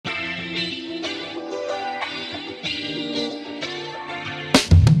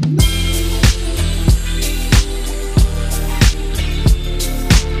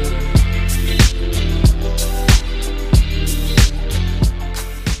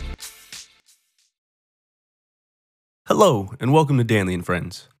Hello, and welcome to Danley and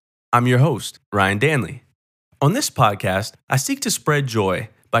Friends. I'm your host, Ryan Danley. On this podcast, I seek to spread joy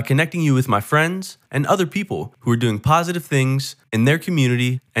by connecting you with my friends and other people who are doing positive things in their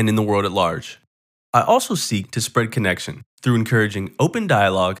community and in the world at large. I also seek to spread connection through encouraging open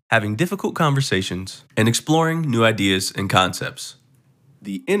dialogue, having difficult conversations, and exploring new ideas and concepts.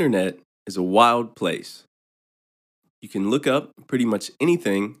 The internet is a wild place. You can look up pretty much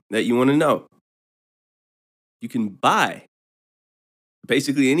anything that you want to know. You can buy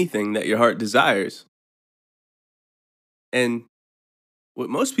basically anything that your heart desires. And what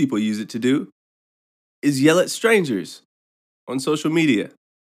most people use it to do is yell at strangers on social media.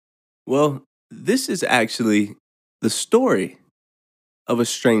 Well, this is actually the story of a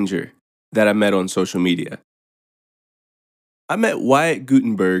stranger that I met on social media. I met Wyatt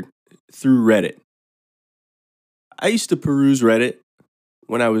Gutenberg through Reddit. I used to peruse Reddit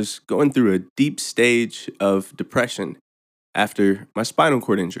when I was going through a deep stage of depression after my spinal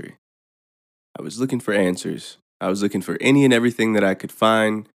cord injury. I was looking for answers. I was looking for any and everything that I could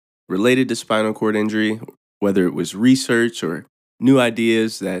find related to spinal cord injury, whether it was research or new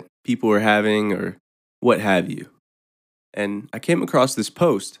ideas that people were having or what have you. And I came across this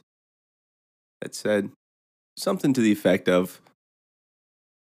post that said something to the effect of,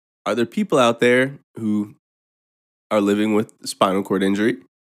 are there people out there who are living with spinal cord injury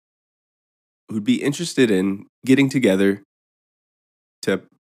who'd be interested in getting together to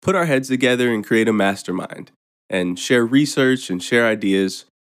put our heads together and create a mastermind and share research and share ideas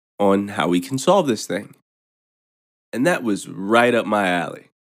on how we can solve this thing? And that was right up my alley.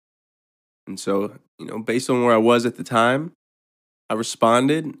 And so, based on where I was at the time, I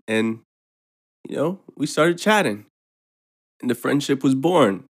responded and, we started chatting and the friendship was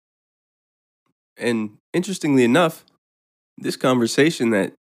born. And interestingly enough, this conversation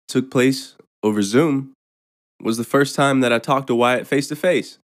that took place over Zoom was the first time that I talked to Wyatt face to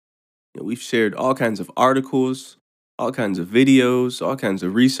face. We've shared all kinds of articles, all kinds of videos, all kinds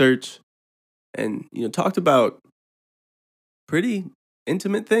of research, and, talked about pretty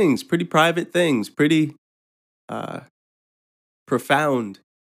intimate things, pretty private things, pretty profound,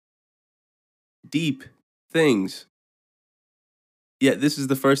 deep things. Yet this is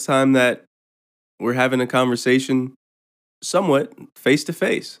the first time that we're having a conversation somewhat face to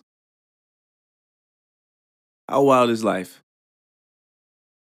face. How wild is life?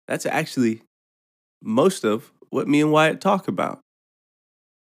 That's actually most of what me and Wyatt talk about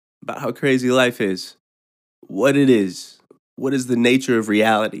how crazy life is, what it is, what is the nature of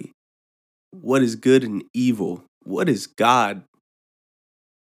reality, what is good and evil, what is God,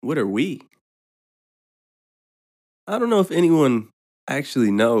 what are we? I don't know if anyone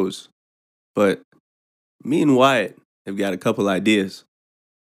actually knows, but me and Wyatt have got a couple ideas.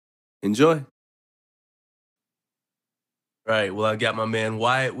 Enjoy. Right. Well, I got my man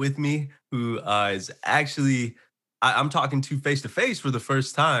Wyatt with me, who is actually, I'm talking to face for the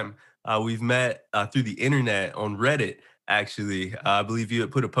first time. We've met through the internet on Reddit, actually. I believe you had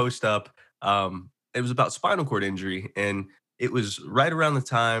put a post up. It was about spinal cord injury. And it was right around the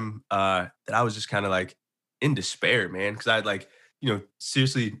time that I was just kind of like in despair, man, because I'd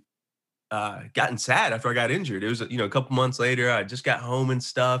seriously gotten sad after I got injured. It was, a couple months later, I just got home and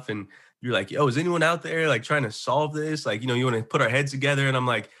stuff. And you're like, yo, is anyone out there like trying to solve this? Like, you want to put our heads together. And I'm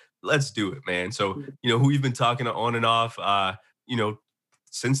like, let's do it, man. So, who we've been talking on and off,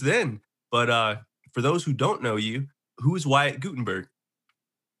 since then. But for those who don't know you, who is Wyatt Gutenberg?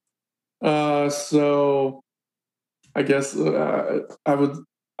 So I guess I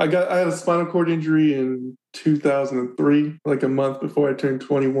had a spinal cord injury in 2003, like a month before I turned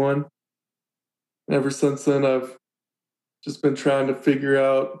 21. Ever since then, I've just been trying to figure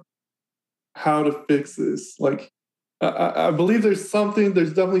out how to fix this. Like, I believe there's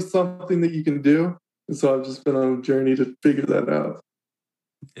definitely something that you can do. And so I've just been on a journey to figure that out.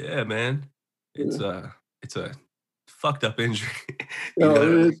 Yeah, man. It's a fucked up injury. It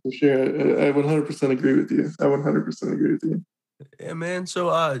is for sure. I 100% agree with you. I 100% agree with you. Yeah, man.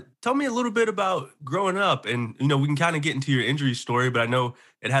 So tell me a little bit about growing up, and we can kind of get into your injury story, but I know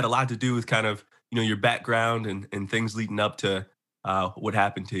it had a lot to do with kind of your background and things leading up to what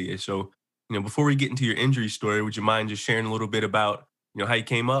happened to you. So before we get into your injury story, would you mind just sharing a little bit about how you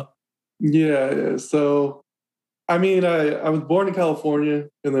came up? Yeah. So I mean, I was born in California,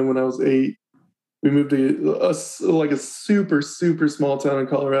 and then when I was 8, we moved to a super, super small town in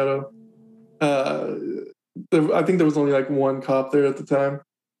Colorado. I think there was only like one cop there at the time,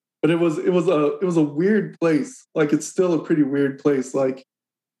 but it was a weird place. Like, it's still a pretty weird place. Like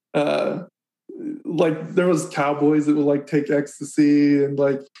there was cowboys that would like take ecstasy, and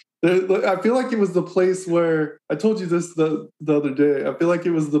like I feel like it was the place where I told you this the other day. I feel like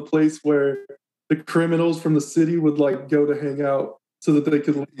it was the place where the criminals from the city would like go to hang out so that they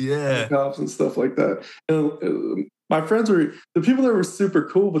could leave the Yeah. cops and stuff like that. And my friends were the people that were super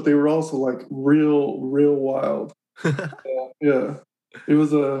cool, but they were also like real wild. Yeah. It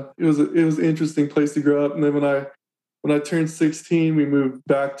was an interesting place to grow up. And then when I turned 16, we moved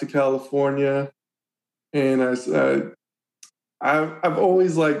back to California, and I've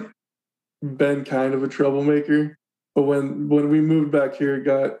always like been kind of a troublemaker, but when we moved back here, it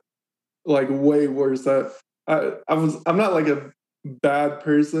got like way worse. I'm not like a bad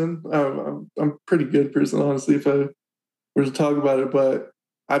person. I'm a pretty good person, honestly, if I were to talk about it. But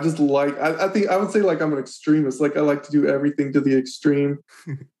I just like I think I would say like I'm an extremist. Like I like to do everything to the extreme.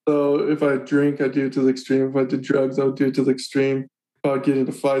 So if I drink, I do it to the extreme. If I did drugs, I would do it to the extreme. If I would get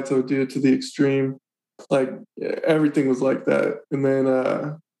into fights, I would do it to the extreme. Like everything was like that. And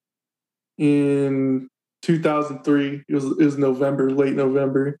then in 2003, it was November, late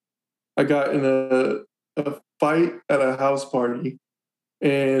November. I got in a fight at a house party,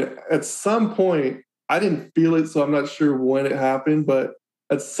 and at some point, I didn't feel it, so I'm not sure when it happened. But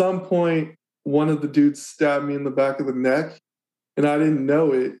at some point, one of the dudes stabbed me in the back of the neck, and I didn't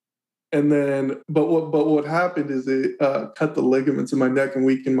know it. And then, but what happened is it cut the ligaments in my neck and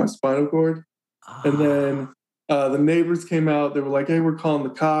weakened my spinal cord. And then the neighbors came out. They were like, "Hey, we're calling the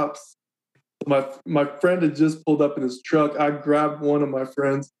cops." My friend had just pulled up in his truck. I grabbed one of my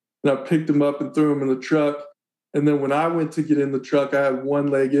friends and I picked him up and threw him in the truck. And then when I went to get in the truck, I had one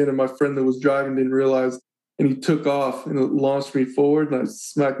leg in, and my friend that was driving didn't realize, and he took off and it launched me forward, and I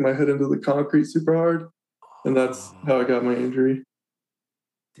smacked my head into the concrete super hard, and that's how I got my injury.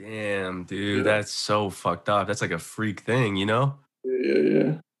 Damn, dude, Yeah, that's so fucked up. That's like a freak thing, you know?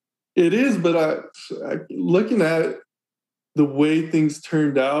 yeah. It is, but looking at the way things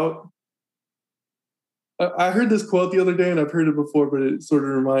turned out, I heard this quote the other day, and I've heard it before, but it sort of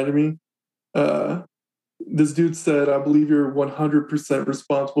reminded me. Uh, this dude said, "I believe you're 100%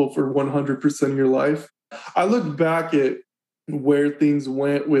 responsible for 100% of your life." I look back at where things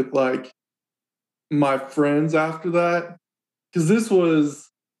went with like my friends after that, because this was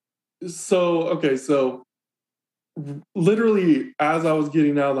so okay. So literally, as I was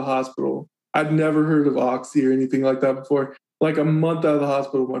getting out of the hospital, I'd never heard of Oxy or anything like that before. Like a month out of the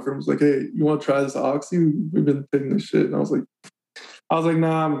hospital, my friend was like, "Hey, you want to try this Oxy? We've been taking this shit." And I was like,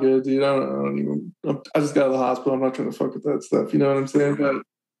 "Nah, I'm good, dude. I don't even. I just got out of the hospital. I'm not trying to fuck with that stuff." You know what I'm saying?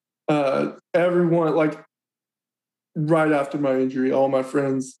 But everyone, like right after my injury, all my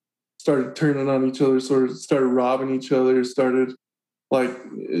friends started turning on each other, sort of started robbing each other, started like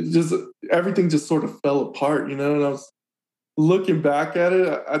it just everything just sort of fell apart. You know, and I was looking back at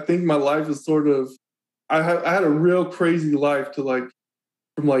it. I think my life is sort of. I had a real crazy life to like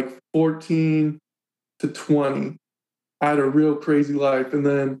from like 14 to 20. I had a real crazy life, and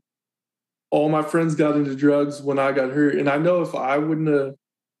then all my friends got into drugs when I got hurt. And I know if I wouldn't have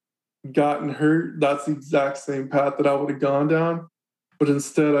gotten hurt, that's the exact same path that I would have gone down. But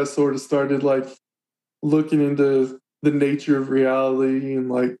instead, I sort of started like looking into the nature of reality and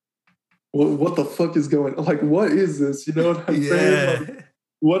like, what the fuck is going on? Like, what is this? You know what I'm saying? Like, Yeah.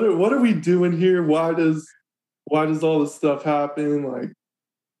 what are we doing here? Why does all this stuff happen? Like,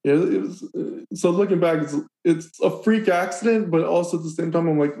 yeah, it was. So looking back, it's a freak accident, but also at the same time,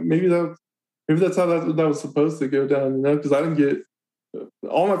 I'm like, maybe that's how that was supposed to go down, you know? Because I didn't get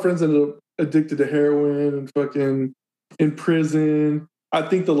all my friends ended up addicted to heroin and fucking in prison. I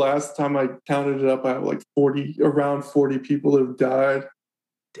think the last time I counted it up, I have like around 40 people that have died.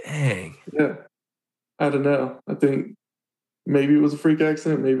 Dang. Yeah, I don't know. I think maybe it was a freak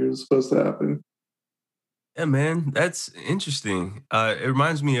accident. Maybe it was supposed to happen. Yeah, man, that's interesting. It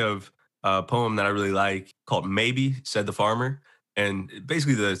reminds me of a poem that I really like called Maybe, said the farmer. And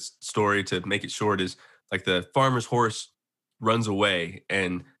basically, the story, to make it short, is like the farmer's horse runs away,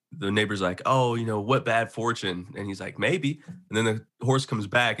 and the neighbor's like, "Oh, what bad fortune?" And he's like, "Maybe." And then the horse comes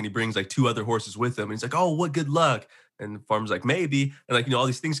back, and he brings like two other horses with him. And he's like, "Oh, what good luck?" And the farmer's like, "Maybe." And like, all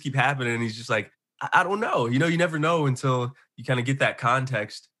these things keep happening. And he's just like, I don't know. You never know until you kind of get that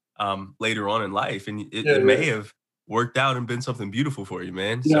context later on in life, and it, Yeah, it yeah, may have worked out and been something beautiful for you,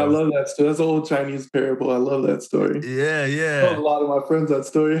 man. yeah. I So love that story. That's an old Chinese parable. I love that story. yeah, I told a yeah, lot of my friends that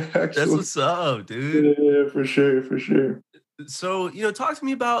story that's actually. what's up, dude. Yeah, yeah, for sure, for sure. So talk to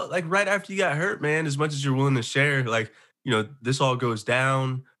me about like right after you got hurt, man. As much as you're willing to share, like this all goes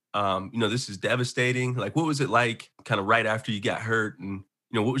down. This is devastating. Like, what was it like, kind of right after you got hurt, and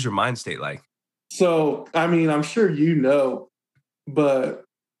what was your mind state like? So, I mean, I'm sure you know, but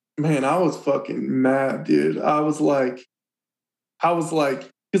man, I was fucking mad, dude. I was like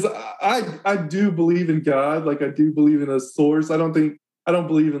because I do believe in God. Like I do believe in a source. I don't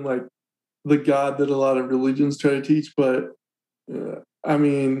believe in like the God that a lot of religions try to teach. But I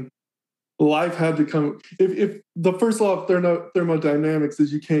mean, life had to come. If the first law of thermodynamics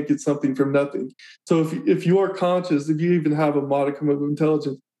is you can't get something from nothing. So if you are conscious, if you even have a modicum of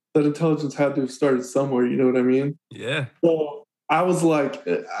intelligence, that intelligence had to have started somewhere. You know what I mean? Yeah. So I was like,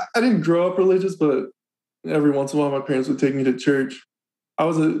 I didn't grow up religious, but every once in a while, my parents would take me to church. There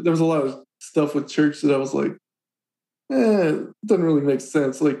was a lot of stuff with church that I was like, it doesn't really make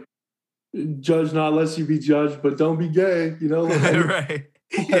sense. Like, judge not lest you be judged, but don't be gay. You know, Right.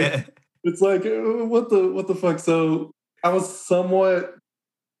 like Yeah. it's like what the fuck. So I was somewhat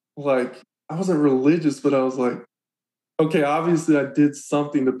like I wasn't religious, but I was like, okay, obviously I did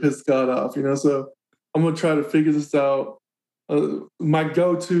something to piss God off. You know, so I'm gonna try to figure this out. My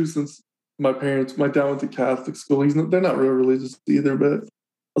go-to since my dad went to Catholic school. They're not real religious either, but I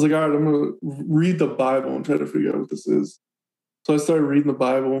was like, all right, I'm gonna read the Bible and try to figure out what this is. So I started reading the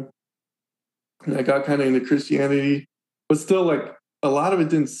Bible, and I got kind of into Christianity, but still, like a lot of it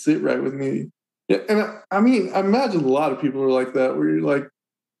didn't sit right with me. Yeah, and I mean, I imagine a lot of people are like that, where you're like,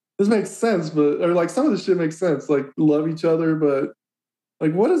 this makes sense, but or like some of the shit makes sense, like love each other, but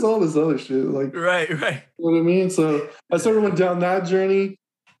like what is all this other shit? Like, Right. Right. you know what I mean? So I sort of went down that journey,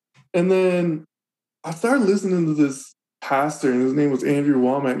 and then I started listening to this pastor, and his name was Andrew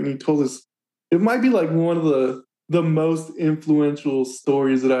Womack, and he told us it might be like one of the most influential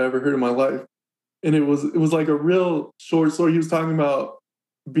stories that I ever heard in my life. And it was like a real short story. He was talking about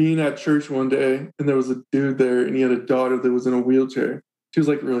being at church one day, and there was a dude there, and he had a daughter that was in a wheelchair. She was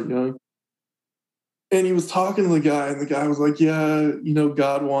like really young. And he was talking to the guy, and the guy was like, yeah, you know,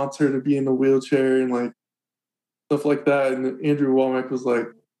 God wants her to be in a wheelchair and like stuff like that. And Andrew Womack was like,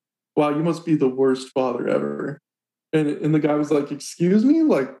 wow, you must be the worst father ever. And the guy was like, excuse me?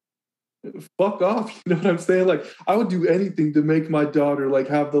 Like, fuck off. You know what I'm saying? Like, I would do anything to make my daughter like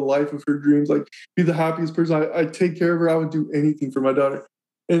have the life of her dreams, like be the happiest person. I take care of her. I would do anything for my daughter.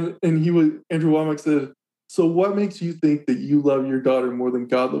 And Andrew Womack said, so what makes you think that you love your daughter more than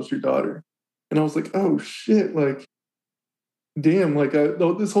God loves your daughter? And I was like, oh shit, like, damn, like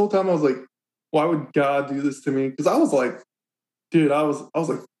this whole time I was like, why would God do this to me? Because I was like, dude, I was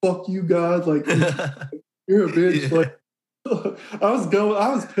like, fuck you, God, like you're a bitch. Like Yeah. I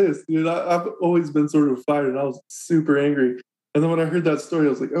was pissed, dude. I've always been sort of a fighter, and I was super angry. And then when I heard that story, I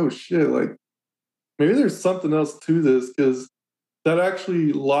was like, oh shit, like maybe there's something else to this because that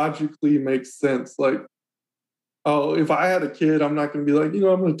actually logically makes sense. Like, oh, if I had a kid, I'm not going to be like, you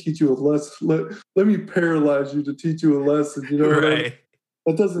know, I'm going to teach you a lesson. Let me paralyze you to teach you a lesson. You know what I mean? Right.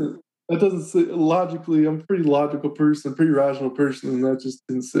 That doesn't sit logically. I'm a pretty logical person, pretty rational person, and that just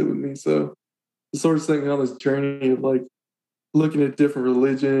didn't sit with me. So it sort of sent me on this journey of like looking at different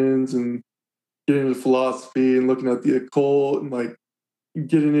religions and getting into philosophy and looking at the occult and like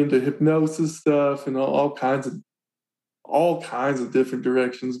getting into hypnosis stuff and all kinds of different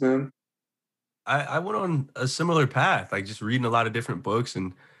directions, man. I went on a similar path, like just reading a lot of different books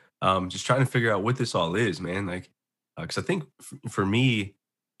and just trying to figure out what this all is, man. Like, because I think for me,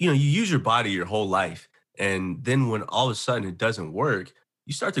 you know, you use your body your whole life, and then when all of a sudden it doesn't work,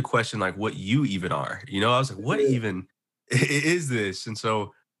 you start to question like what you even are. You know, I was like, what Yeah. even is this? And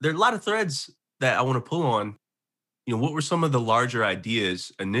so there are a lot of threads that I want to pull on. You know, what were some of the larger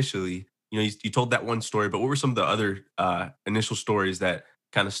ideas initially? You know, you told that one story, but what were some of the other initial stories that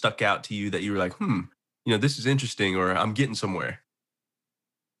kind of stuck out to you that you were like, you know, this is interesting, or I'm getting somewhere?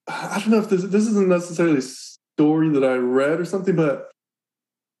 I don't know if this isn't necessarily a story that I read or something, but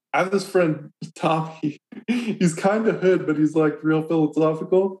I have this friend Tommy. He's kind of hood, but he's like real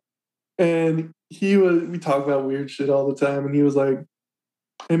philosophical. And we talk about weird shit all the time. And he was like,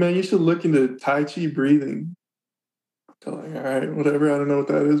 "Hey man, you should look into Tai Chi breathing." I'm like, all right, whatever. I don't know what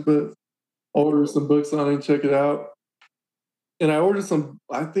that is, but I'll order some books on it and check it out. And I ordered some.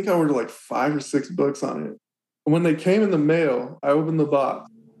 I think I ordered like 5 or 6 books on it. And when they came in the mail, I opened the box,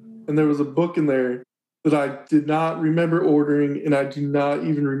 and there was a book in there that I did not remember ordering, and I do not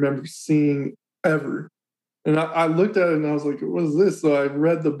even remember seeing ever. And I looked at it and I was like, what is this? So I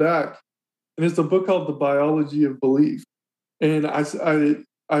read the back, and it's a book called The Biology of Belief. And I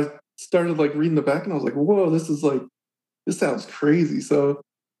started like reading the back, and I was like, whoa, this sounds crazy. So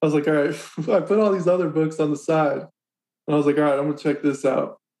I was like, all right, I put all these other books on the side, and I was like, all right, I'm gonna check this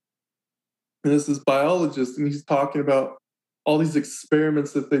out. And this is biologist, and he's talking about all these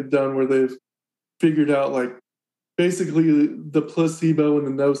experiments that they've done where they've figured out like basically the placebo and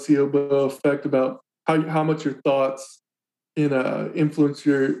the nocebo effect about how much your thoughts influence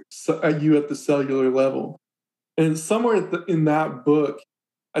you at the cellular level. And somewhere in that book,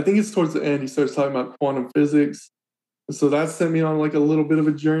 I think it's towards the end he starts talking about quantum physics. And so that sent me on like a little bit of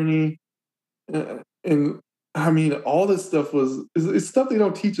a journey. And I mean, all this stuff it's stuff they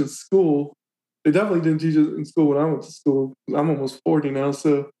don't teach in school. They definitely didn't teach it in school when I went to school. I'm almost 40 now,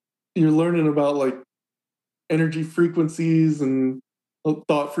 so you're learning about like energy frequencies and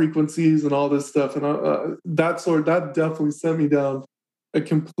thought frequencies and all this stuff. And that definitely sent me down a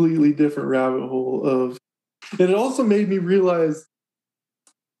completely different rabbit hole of. And it also made me realize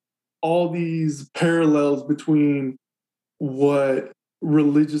all these parallels between what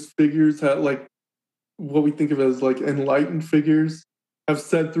religious figures had, like what we think of as like enlightened figures, have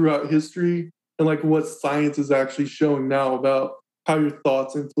said throughout history, and like what science is actually showing now about how your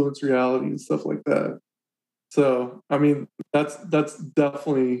thoughts influence reality and stuff like that. So, I mean, that's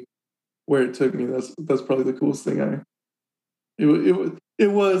definitely where it took me. That's probably the coolest thing it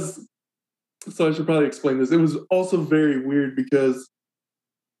was. So I should probably explain this. It was also very weird because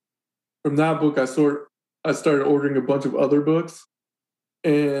from that book, I started ordering a bunch of other books,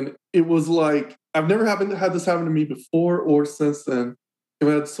 and it was like I've never had this happen to me before or since then. I've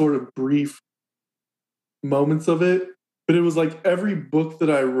had sort of brief moments of it, but it was like every book that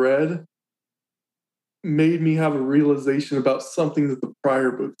I read made me have a realization about something that the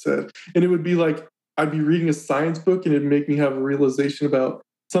prior book said. And it would be like I'd be reading a science book and it'd make me have a realization about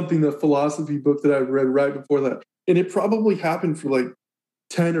something, the philosophy book that I'd read right before that. And it probably happened for like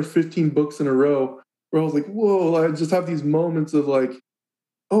 10 or 15 books in a row where I was like, whoa, I just have these moments of like,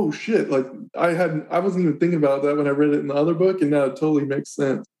 oh shit, like I wasn't even thinking about that when I read it in the other book, and now it totally makes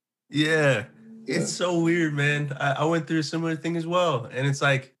sense. Yeah. Yeah. It's so weird, man. I went through a similar thing as well. And it's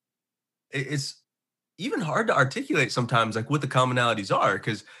like, it's even hard to articulate sometimes, like what the commonalities are.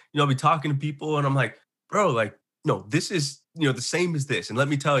 Cause, I'll be talking to people and I'm like, bro, like, no, this is, the same as this. And let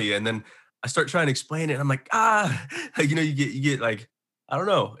me tell you. And then I start trying to explain it. And I'm like, like, you get like, I don't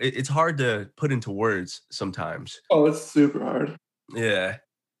know. It's hard to put into words sometimes. Oh, it's super hard. Yeah.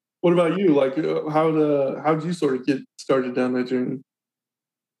 What about you? Like, how did you sort of get started down that journey?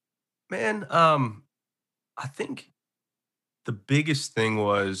 Man, I think the biggest thing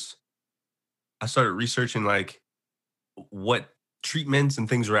was I started researching like what treatments and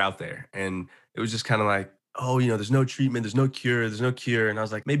things were out there. And it was just kind of like, oh, there's no treatment, there's no cure, there's no cure. And I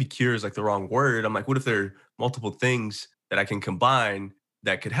was like, maybe cure is like the wrong word. I'm like, what if there are multiple things that I can combine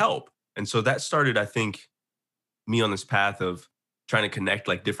that could help? And so that started, I think, me on this path of trying to connect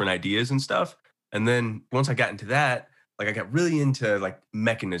like different ideas and stuff. And then once I got into that, like I got really into like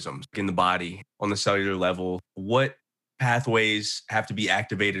mechanisms in the body on the cellular level. What pathways have to be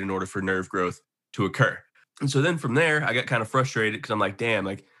activated in order for nerve growth to occur? And so then from there, I got kind of frustrated because I'm like, damn,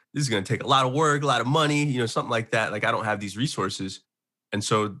 like this is going to take a lot of work, a lot of money, something like that. Like I don't have these resources. And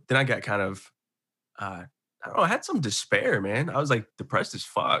so then I got kind of, I don't know, I had some despair, man. I was like depressed as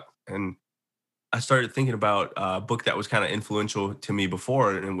fuck. And I started thinking about a book that was kind of influential to me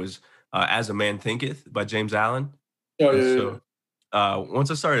before, and it was "As a Man Thinketh" by James Allen. Oh And yeah, yeah, yeah. so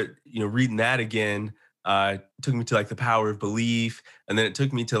once I started, reading that again, it took me to like the power of belief, and then it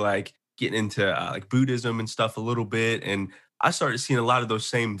took me to like getting into like Buddhism and stuff a little bit, and I started seeing a lot of those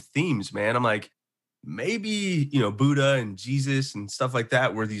same themes. Man, I'm like, maybe Buddha and Jesus and stuff like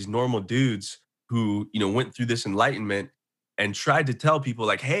that were these normal dudes who went through this enlightenment and tried to tell people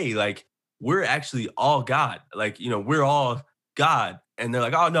like, hey, like we're actually all God, like we're all God, and they're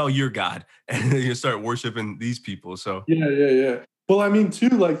like, oh no, you're God, and then you start worshiping these people. So Yeah, yeah, yeah. Well, I mean, too,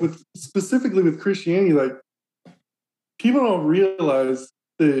 like with specifically with Christianity, like people don't realize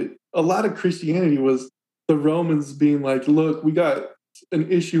that a lot of Christianity was the Romans being like, look, we got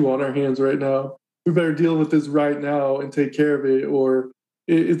an issue on our hands right now. We better deal with this right now and take care of it, or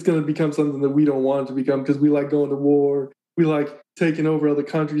it's going to become something that we don't want it to become because we like going to war. We like taking over other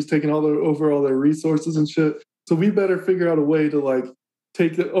countries, taking over all their resources and shit. So we better figure out a way to like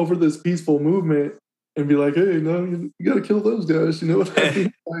over this peaceful movement and be like, hey, no, you got to kill those guys. You know what I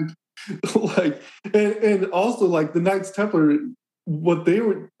mean? Like, and also like the Knights Templar,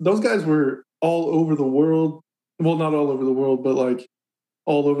 those guys were all over the world. Well, not all over the world, but like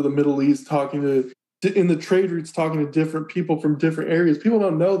all over the Middle East, talking in the trade routes, talking to different people from different areas. People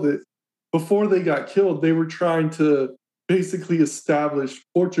don't know that before they got killed, they were trying to basically establish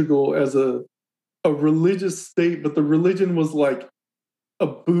Portugal as a religious state, but the religion was like a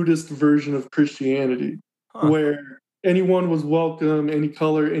Buddhist version of Christianity, huh. where anyone was welcome, any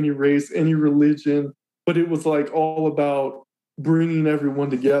color, any race, any religion, but it was like all about bringing everyone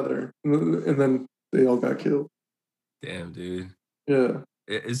together. And then they all got killed. Damn, dude. Yeah.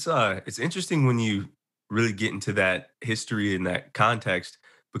 It's interesting when you really get into that history and that context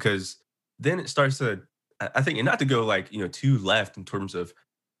because then it starts to I think, and not to go like too left in terms of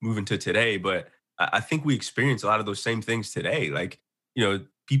moving to today. But I think we experience a lot of those same things today. Like,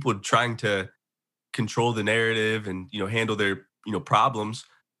 people trying to control the narrative and, handle their, problems.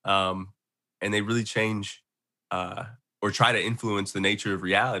 Um, and they really change uh, or try to influence the nature of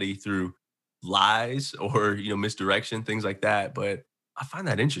reality through lies or, misdirection, things like that. But I find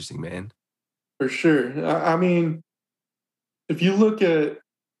that interesting, man. For sure. I mean, if you look at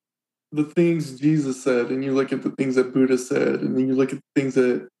the things Jesus said, and you look at the things that Buddha said, and then you look at the things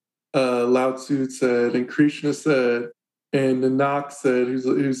that Lao Tzu said, and Krishna said, and Nanak said,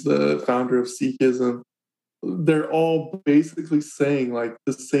 who's the founder of Sikhism, they're all basically saying like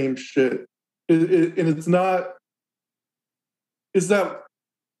the same shit. And it's not, is that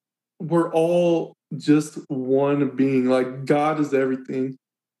we're all just one being. Like God is everything.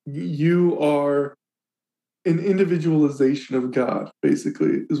 You are an individualization of God,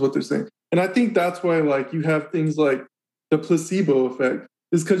 basically, is what they're saying. And I think that's why, like, you have things like the placebo effect,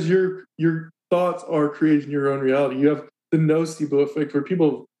 is because your thoughts are creating your own reality. You have the nocebo effect, where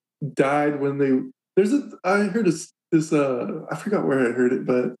people died when they. I heard this I forgot where I heard it,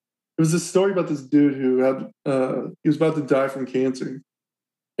 but it was this story about this dude who had he was about to die from cancer,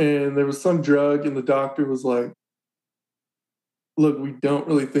 and there was some drug, and the doctor was like, look, we don't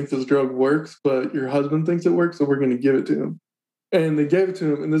really think this drug works, but your husband thinks it works, so we're going to give it to him. And they gave it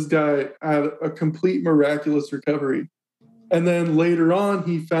to him, and this guy had a complete miraculous recovery. And then later on,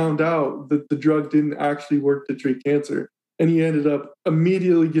 he found out that the drug didn't actually work to treat cancer. And he ended up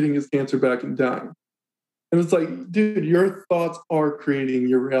immediately getting his cancer back and dying. And it's like, dude, your thoughts are creating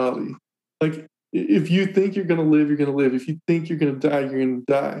your reality. Like, if you think you're going to live, you're going to live. If you think you're going to die, you're going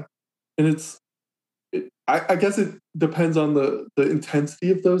to die. And I guess it depends on the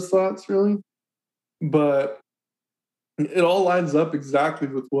intensity of those thoughts, really. But it all lines up exactly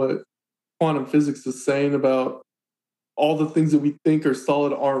with what quantum physics is saying about all the things that we think are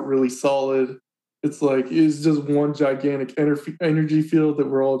solid aren't really solid. It's like it's just one gigantic energy field that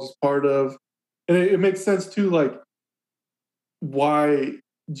we're all just part of. And it makes sense too, like why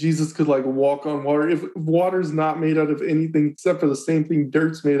Jesus could like walk on water. If water's not made out of anything except for the same thing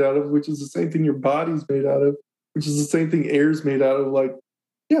dirt's made out of, which is the same thing your body's made out of, which is the same thing air's made out of, like,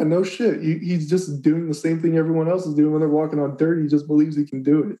 yeah, no shit. He's just doing the same thing everyone else is doing when they're walking on dirt. He just believes he can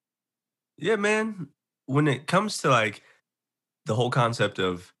do it. Yeah, man. When it comes to like the whole concept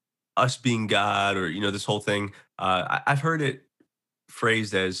of us being God or, this whole thing, I've heard it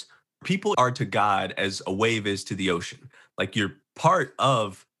phrased as people are to God as a wave is to the ocean. Like you're part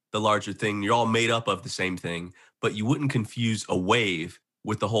of the larger thing. You're all made up of the same thing, but you wouldn't confuse a wave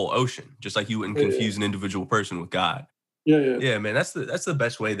with the whole ocean, just like you wouldn't Yeah, confuse an individual person with God. yeah, yeah. Yeah, man, that's the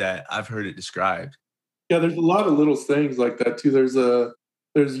best way that I've heard it described. Yeah, there's a lot of little sayings like that too.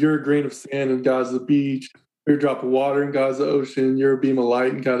 There's you're a grain of sand and God's the beach. You're a drop of water and God's the ocean. You're a beam of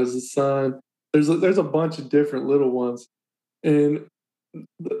light and God is the sun. There's a bunch of different little ones, and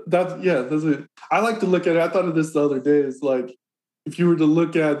that's yeah. I like to look at it. I thought of this the other day. It's like if you were to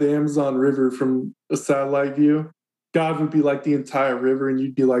look at the Amazon River from a satellite view, God would be like the entire river, and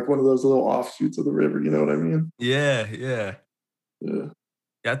you'd be like one of those little offshoots of the river. You know what I mean? Yeah, yeah. Yeah.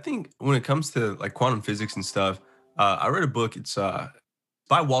 Yeah, I think when it comes to like quantum physics and stuff, I read a book. It's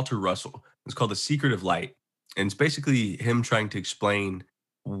by Walter Russell. It's called The Secret of Light, and it's basically him trying to explain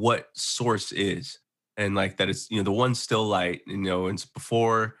what source is, and like that it's the one still light. It's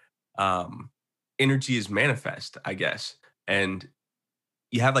before um, energy is manifest, I guess, and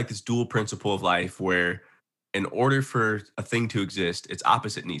you have like this dual principle of life where in order for a thing to exist, its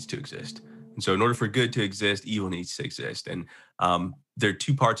opposite needs to exist. And so in order for good to exist, evil needs to exist. And they're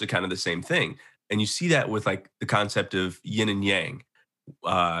two parts of kind of the same thing. And you see that with like the concept of yin and yang.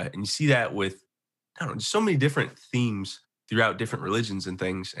 And you see that with, I don't know, just so many different themes throughout different religions and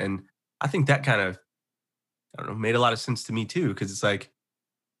things. And I think that kind of, I don't know, made a lot of sense to me too, because it's like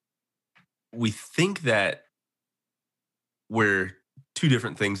we think that we're two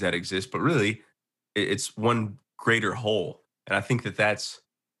different things that exist, but really it's one greater whole. And I think that that's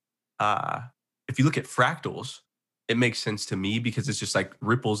uh, if you look at fractals, it makes sense to me because it's just like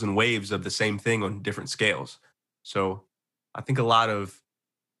ripples and waves of the same thing on different scales. So I think a lot of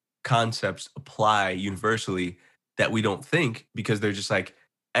concepts apply universally that we don't think because they're just like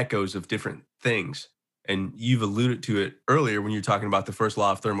echoes of different things. And you've alluded to it earlier when you're talking about the first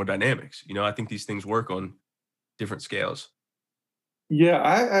law of thermodynamics. I think these things work on different scales. Yeah,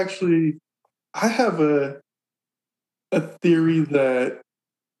 I have a theory that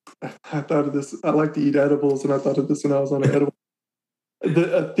I thought of this. I like to eat edibles, and I thought of this when I was on an edible.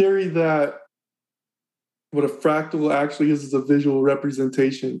 A theory that what a fractal actually is a visual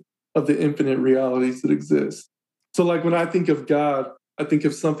representation of the infinite realities that exist. So, like when I think of God, I think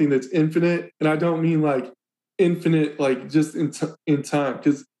of something that's infinite, and I don't mean like infinite, like just in time,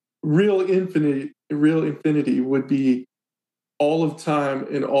 because real infinity would be all of time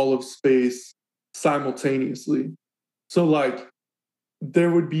and all of space simultaneously. So like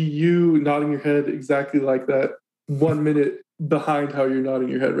there would be you nodding your head exactly like that 1 minute behind how you're nodding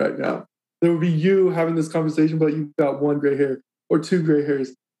your head right now. There would be you having this conversation, but you've got one gray hair or two gray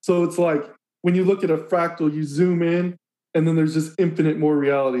hairs. So it's like when you look at a fractal, you zoom in and then there's just infinite more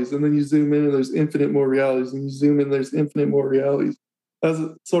realities. And then you zoom in and there's infinite more realities. And you zoom in, there's infinite more realities. That's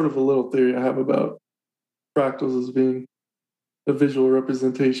sort of a little theory I have about fractals as being a visual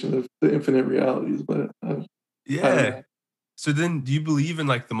representation of the infinite realities. But I don't Yeah. know. So then do you believe in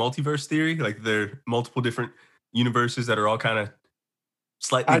like the multiverse theory? Like there are multiple different universes that are all kind of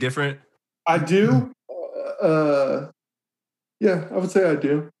slightly I, different? I do. Yeah, I would say I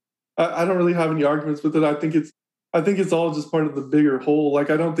do. I don't really have any arguments with it. I think it's all just part of the bigger whole. Like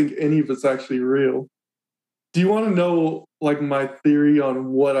I don't think any of it's actually real. Do you want to know like my theory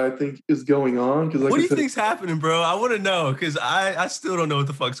on what I think is going on? Because like What I do you said, think's happening, bro? I want to know because I still don't know what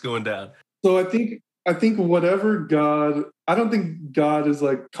the fuck's going down. so I think whatever God, I don't think God is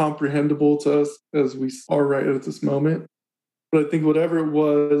like comprehensible to us as we are right at this moment. But I think whatever it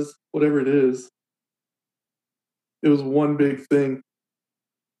was, whatever it was one big thing.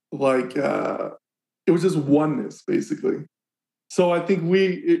 Like it was just oneness, basically. So I think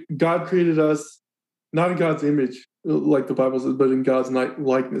God created us not in God's image, like the Bible says, but in God's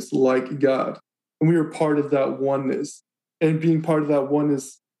likeness, like God, and we were part of that oneness. And being part of that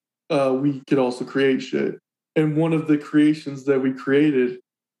oneness, we could also create shit. And one of the creations that we created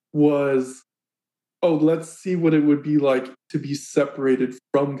was, oh, let's see what it would be like to be separated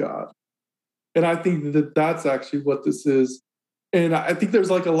from God. And I think that that's actually what this is. And I think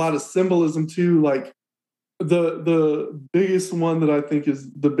there's like a lot of symbolism too, like the biggest one that I think is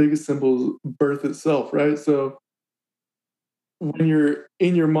the biggest symbol is birth itself, right? So when you're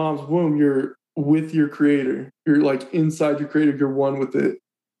in your mom's womb, you're with your creator. You're like inside your creator, you're one with it.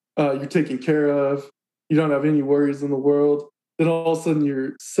 You're taken care of. You don't have any worries in the world. Then all of a sudden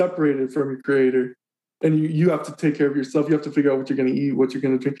you're separated from your creator and you have to take care of yourself. You have to figure out what you're going to eat, what you're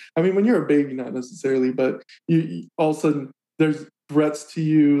going to drink. I mean, when you're a baby, not necessarily, but all of a sudden there's threats to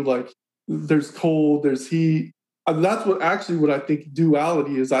you, like there's cold, there's heat. That's what I think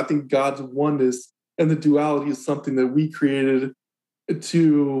duality is. I think God's oneness and the duality is something that we created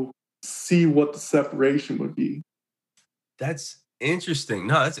to see what the separation would be. That's interesting.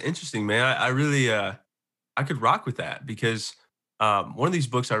 No, that's interesting, man. I really I could rock with that because one of these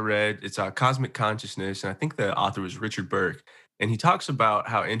books I read, it's Cosmic Consciousness, and I think the author was Richard Burke, and he talks about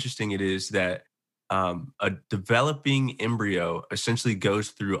how interesting it is that a developing embryo essentially goes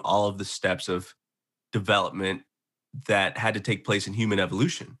through all of the steps of development that had to take place in human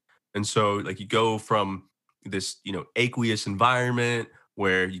evolution. And so like you go from this, aqueous environment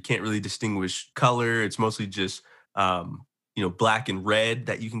where you can't really distinguish color. It's mostly just black and red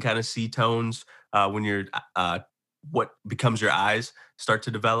that you can kind of see tones when you're what becomes your eyes start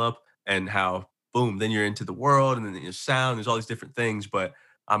to develop and how boom, then you're into the world and then there's sound, there's all these different things. But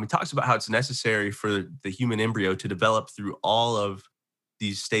he talks about how it's necessary for the human embryo to develop through all of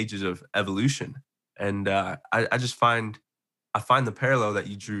these stages of evolution. And I just find the parallel that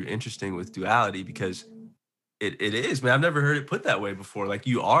you drew interesting with duality because it is, man. I've never heard it put that way before. Like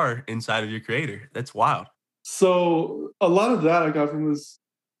you are inside of your creator. That's wild. So a lot of that I got from this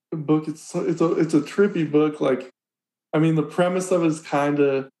book. It's a trippy book. Like, I mean, the premise of it is kind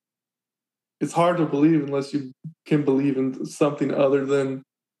of, it's hard to believe unless you can believe in something other than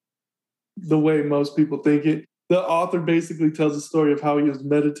the way most people think it. The author basically tells a story of how he was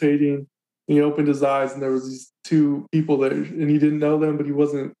meditating and he opened his eyes and there was these two people there and he didn't know them, but he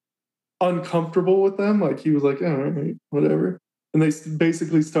wasn't uncomfortable with them. Like he was like, all right, whatever. And they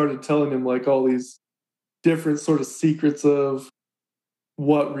basically started telling him like all these different sort of secrets of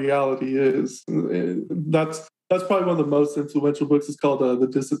what reality is. That's probably one of the most influential books. It's called The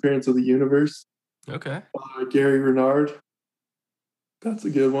Disappearance of the Universe. Okay. Gary Renard. That's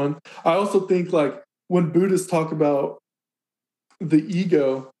a good one. I also think like when Buddhists talk about the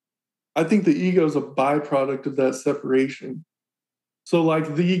ego, I think the ego is a byproduct of that separation. So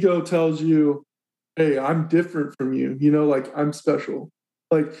like the ego tells you, hey, I'm different from you, like I'm special.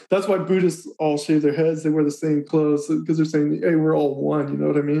 Like that's why Buddhists all shave their heads, they wear the same clothes because they're saying, hey, we're all one, you know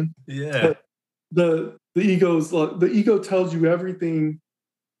what I mean? Yeah. But the ego tells you everything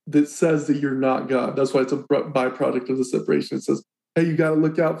that says that you're not God. That's why it's a byproduct of the separation. It says, hey, you got to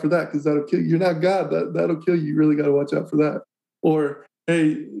look out for that because that'll kill you. You're not God. That'll kill you. You really got to watch out for that. Or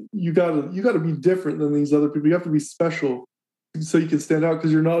hey, you got to be different than these other people. You have to be special. so you can stand out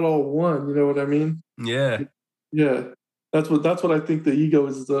because you're not all one. You know what I mean? Yeah. Yeah, that's what I think the ego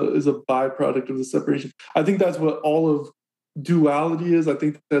is a byproduct of the separation. I think that's what all of duality is. I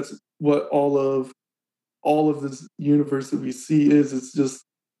think that's what all of this universe that we see is. It's just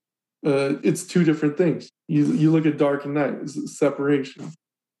it's two different things. You look at dark and night, it's separation.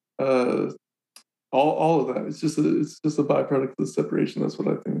 Uh, all of that. It's just a byproduct of the separation. That's what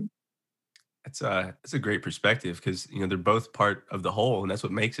I think. That's a great perspective because they're both part of the whole, and that's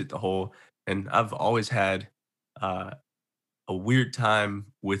what makes it the whole. And I've always had uh, a weird time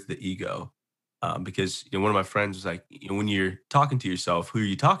with the ego because one of my friends was like, when you're talking to yourself, who are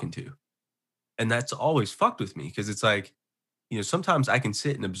you talking to? And that's always fucked with me because it's like sometimes I can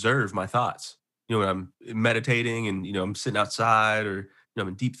sit and observe my thoughts. When I'm meditating and I'm sitting outside or I'm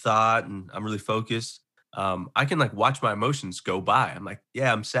in deep thought and I'm really focused. I can like watch my emotions go by. I'm like,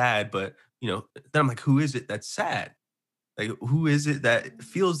 yeah, I'm sad, but then I'm like, who is it that's sad? Like, who is it that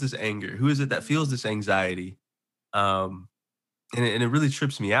feels this anger? Who is it that feels this anxiety? Um, and it really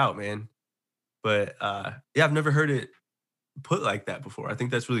trips me out, man. But yeah, I've never heard it put like that before. I think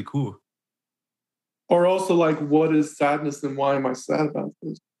that's really cool. Or also like, what is sadness and why am I sad about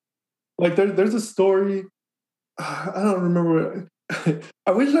this? Like there's a story. I don't remember.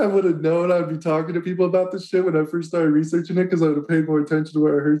 I wish I would have known I'd be talking to people about this shit when I first started researching it because I would have paid more attention to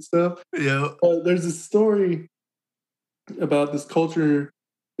where I heard stuff. Yeah. There's a story about this culture,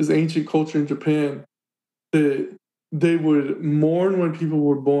 this ancient culture in Japan, that they would mourn when people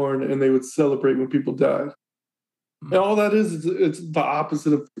were born and they would celebrate when people died. And all that is it's the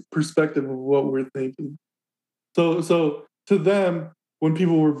opposite of perspective of what we're thinking. So to them, when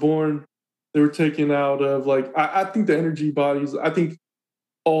people were born, they were taken out of like I think the energy bodies. I think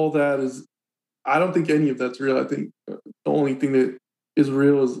all that is. I don't think any of that's real. I think the only thing that is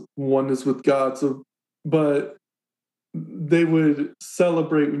real is oneness with God. So, but they would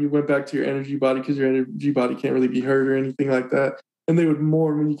celebrate when you went back to your energy body because your energy body can't really be hurt or anything like that. And they would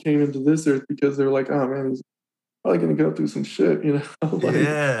mourn when you came into this earth because they were like, oh man, he's probably gonna go through some shit, like,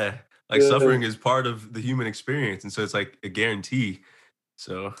 Yeah. Like yeah, suffering is part of the human experience. And so it's like a guarantee.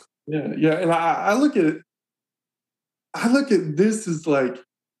 So yeah. And I look at this as like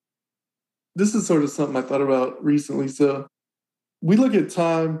this is sort of something I thought about recently. So we look at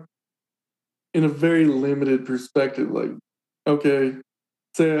time in a very limited perspective. Like, okay,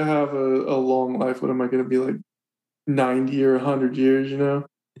 say I have a long life. What am I going to be like, 90 or 100 years?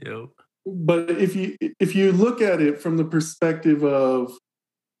 yep. But if you look at it from the perspective of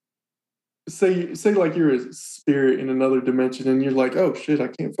say like you're a spirit in another dimension, and you're like, oh shit, I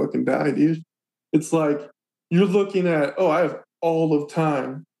can't fucking die, dude. It's like you're looking at, oh, I have all of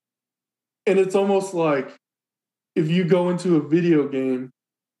time, and it's almost like if you go into a video game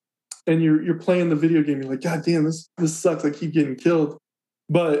and you're playing the video game, you're like, God damn, this sucks. I keep getting killed.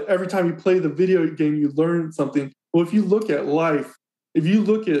 But every time you play the video game, you learn something. Well, if you look at life, if you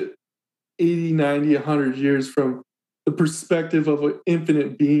look at 80, 90, 100 years from the perspective of an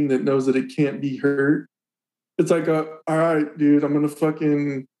infinite being that knows that it can't be hurt, it's like, all right, dude, I'm gonna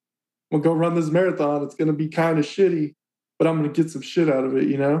go run this marathon. It's gonna be kind of shitty, but I'm gonna get some shit out of it.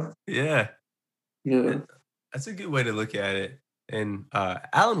 Yeah. Yeah. That's a good way to look at it. And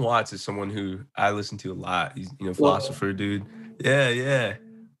Alan Watts is someone who I listen to a lot. He's Well, philosopher dude. Yeah, yeah.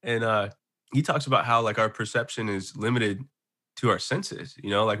 And he talks about how like our perception is limited to our senses.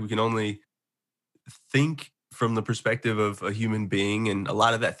 Like we can only think from the perspective of a human being, and a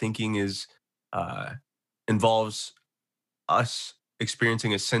lot of that thinking is uh, involves us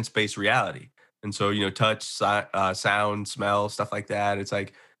experiencing a sense-based reality. And so touch, sound, smell, stuff like that. It's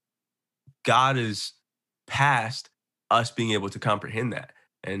like God is past us being able to comprehend that.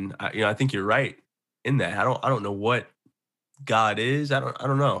 And I think you're right in that. I don't know what God is. I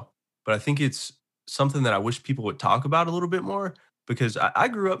don't know, but I think it's something that I wish people would talk about a little bit more because I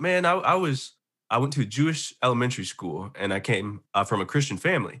grew up, man. I went to a Jewish elementary school and I came from a Christian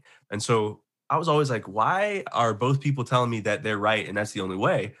family, and so I was always like, why are both people telling me that they're right and that's the only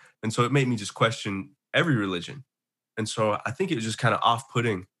way? And so it made me just question every religion. And so I think it was just kind of off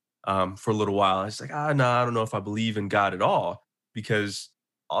putting for a little while. I was like, no, I don't know if I believe in God at all because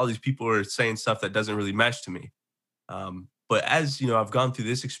all these people are saying stuff that doesn't really mesh to me. But as I've gone through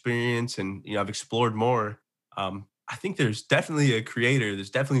this experience and I've explored more. I think there's definitely a creator. There's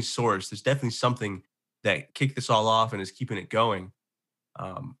definitely source. There's definitely something that kicked this all off and is keeping it going.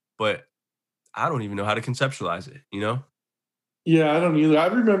 But I don't even know how to conceptualize it. yeah, I don't either. I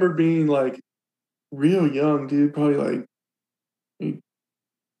remember being like real young, dude, probably like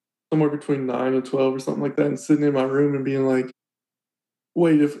somewhere between 9 and 12 or something like that, and sitting in my room and being like,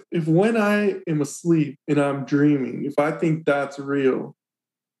 wait, if when I am asleep and I'm dreaming, if I think that's real,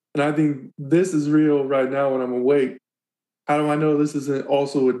 and I think this is real right now when I'm awake, how do I know this isn't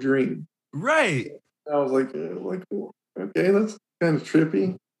also a dream? Right. I was like, okay, that's kind of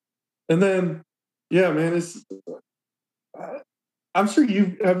trippy. And then, yeah, man, it's. I'm sure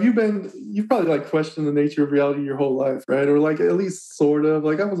you've probably like questioned the nature of reality your whole life, right? Or like at least sort of.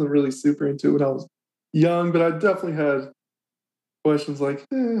 Like I wasn't really super into it when I was young, but I definitely had questions like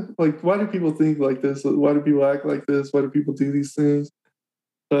why do people think like this? Why do people act like this? Why do people do these things?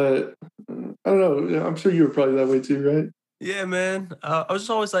 But I don't know. Yeah, I'm sure you were probably that way too, right? Yeah, man. I was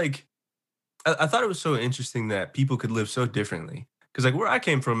just always like, I thought it was so interesting that people could live so differently. Because like where I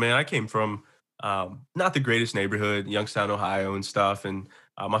came from, man, I came from not the greatest neighborhood, Youngstown, Ohio, and stuff. And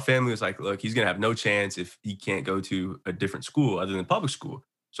my family was like, look, he's gonna have no chance if he can't go to a different school other than public school.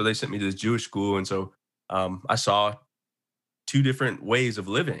 So they sent me to this Jewish school, and so I saw two different ways of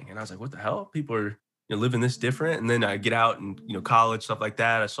living, and I was like, what the hell? People are living this different. And then I get out and college stuff like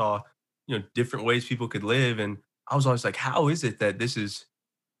that. I saw different ways people could live, and I was always like, how is it that this is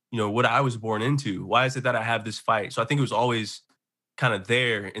what I was born into? Why is it that I have this fight? So I think it was always kind of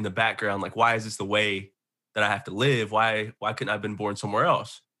there in the background, like, why is this the way that I have to live? Why couldn't I have been born somewhere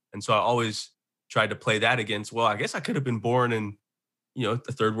else? And so I always tried to play that against, well, I guess I could have been born in, a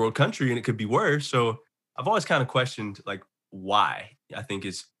third world country and it could be worse. So I've always kind of questioned like why, I think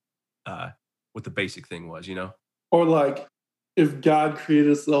is uh what the basic thing was. Or like if God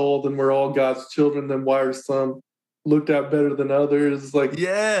created us all, then we're all God's children. Then why are some looked at better than others? Like I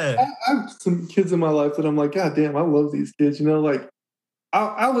Yeah. I have some kids in my life that I'm like, God damn, I love these kids. Like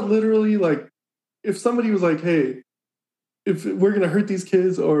I would literally like if somebody was like, hey, if we're gonna hurt these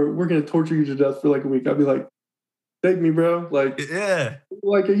kids or we're gonna torture you to death for like a week, I'd be like, take me, bro. Yeah.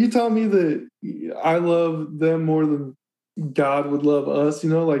 Like, are you telling me that I love them more than God would love us?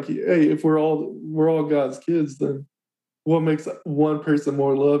 Like, hey, if we're all God's kids, then what makes one person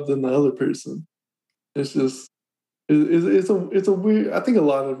more loved than the other person? It's just it's a weird. I think a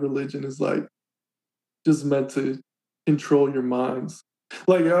lot of religion is like just meant to control your minds.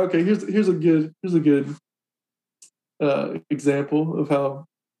 Like, okay, here's a good example of how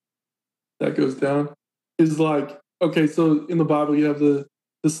that goes down. Is like, okay, so in the Bible you have the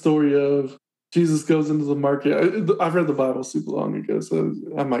story of Jesus goes into the market. I've read the Bible super long ago, so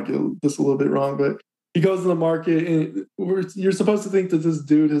I might get this a little bit wrong, but he goes to the market, and you're supposed to think that this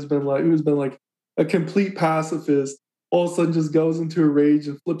dude who's been like a complete pacifist, all of a sudden just goes into a rage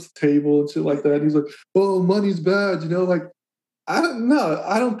and flips a table and shit like that. And he's like, "Oh, money's bad," like I don't know.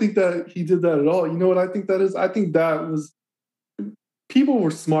 I don't think that he did that at all. You know what I think that is? I think that was people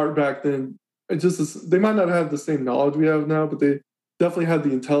were smart back then. They might not have the same knowledge we have now, but they definitely had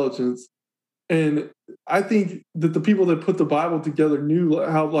the intelligence. And I think that the people that put the Bible together knew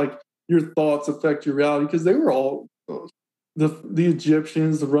how like your thoughts affect your reality because they were all the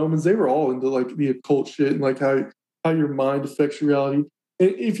Egyptians, the Romans. They were all into like the occult shit and like how your mind affects your reality. And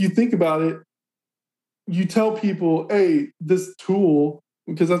if you think about it, you tell people, hey, this tool,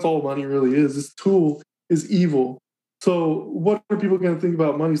 because that's all money really is, this tool is evil. So what are people going to think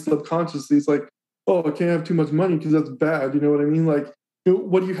about money subconsciously? It's like, oh, I can't have too much money because that's bad. You know what I mean? Like,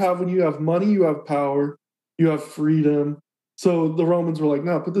 what do you have when you have money? You have power, you have freedom. So the Romans were like,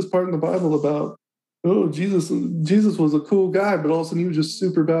 no, put this part in the Bible about, oh, Jesus was a cool guy, but all of a sudden he was just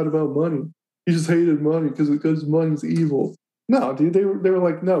super bad about money. He just hated money because money's evil. No, dude, they were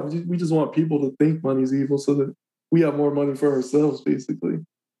like, no, we just want people to think money's evil so that we have more money for ourselves, basically.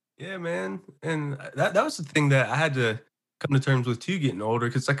 Yeah, man. And that was the thing that I had to come to terms with too, getting older,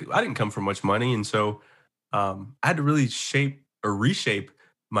 because like I didn't come from much money, and so I had to really shape or reshape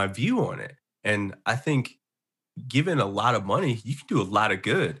my view on it. And I think given a lot of money, you can do a lot of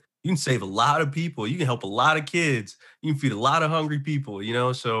good. You can save a lot of people. You can help a lot of kids. You can feed a lot of hungry people.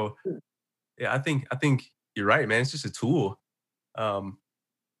 So yeah, I think you're right, man. It's just a tool. Um,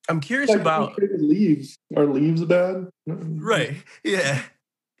 I'm curious Like if we about created leaves, are leaves bad? Mm. right. Yeah.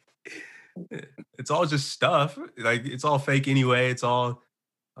 It's all just stuff. Like it's all fake anyway. It's all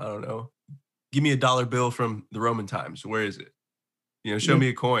I don't know. Give me a dollar bill from the Roman times. Where is it? Show Yeah, me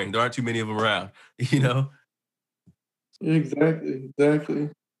a coin. There aren't too many of them around. You know. exactly.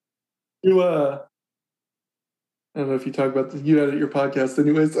 You I don't know if you talk about this. You edit your podcast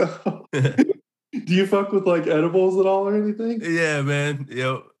anyways. Do you fuck with like edibles at all or anything? Yeah, man.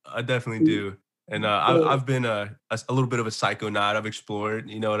 I definitely do. And Uh, I've been a little bit of a psychonaut. I've explored.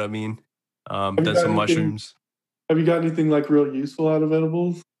 You know what I mean? have you Done got some anything? mushrooms. Have you got anything like real useful out of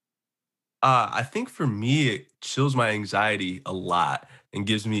edibles? I think for me, it chills my anxiety a lot and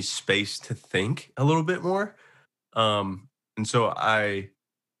gives me space to think a little bit more. And so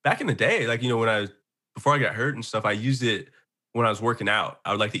back in the day, like, before I got hurt and stuff, I used it when I was working out.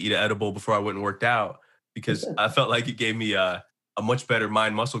 I would like to eat an edible before I went and worked out because I felt like it gave me a much better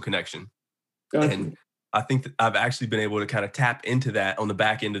mind muscle connection. Gotcha. And I think that I've actually been able to kind of tap into that on the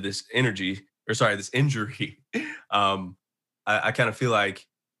back end of this injury. I kind of feel like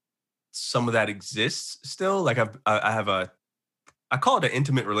some of that exists still. Like I have I call it an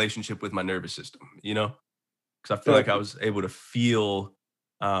intimate relationship with my nervous system, because I feel like I Gotcha. was able to feel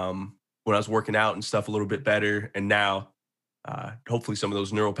when I was working out and stuff a little bit better. And now, hopefully, some of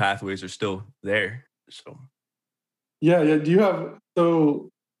those neural pathways are still there. So, Yeah, yeah. Do you have so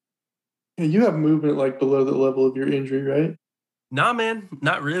yeah, you have movement like below the level of your injury, right? nah, man,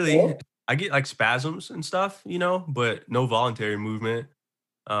 not really. Oh. I get like spasms and stuff, but no voluntary movement.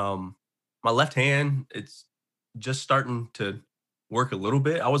 Um, my left hand, it's just starting to work a little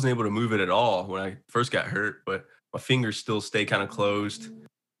bit. I wasn't able to move it at all when I first got hurt, but my fingers still stay kind of closed.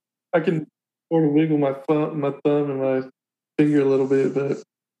 I can sort of wiggle my thumb and my finger a little bit, but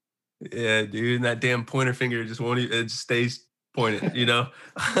Yeah, dude, and that damn pointer finger just won't even, it just stays pointed. you're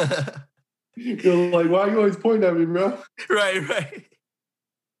like, why are you always pointing at me, bro? Right, right.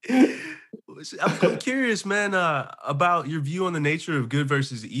 I'm curious, man, about your view on the nature of good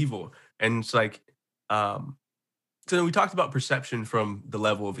versus evil. And it's like, um, so we talked about perception from the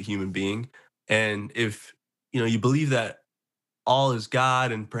level of a human being. And if, you believe that all is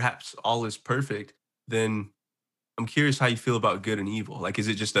God and perhaps all is perfect, then I'm curious how you feel about good and evil. Like, is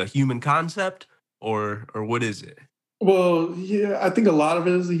it just a human concept or what is it? Well, yeah, I think a lot of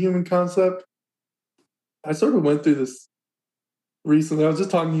it is a human concept. I sort of went through this recently. I was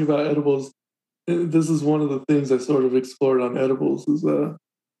just talking to you about edibles. This is one of the things I sort of explored on edibles is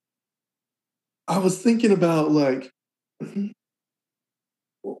I was thinking about like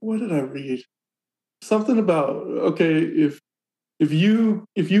what did I read? Something about okay, if you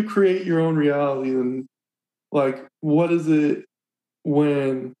create your own reality, then like what is it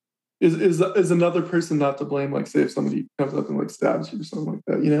when is another person not to blame? Like say if somebody comes up and like stabs you or something like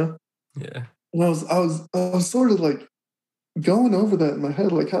that, you know? Yeah. And I was sort of like going over that in my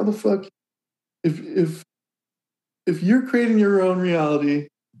head, like how the fuck if if you're creating your own reality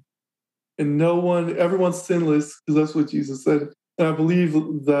and everyone's sinless because that's what Jesus said. And I believe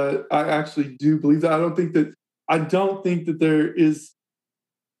that I actually do believe that. I don't think that there is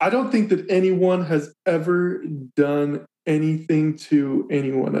I don't think that anyone has ever done anything to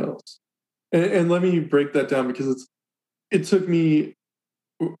anyone else. And let me break that down because it took me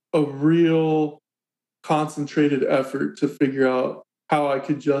a real concentrated effort to figure out how I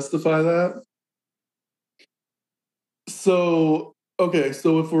could justify that. So, okay,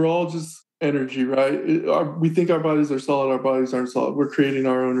 so if we're all just energy, right? We think our bodies are solid, our bodies aren't solid. We're creating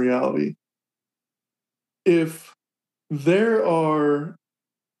our own reality. If there are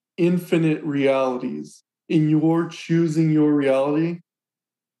infinite realities and you're choosing your reality,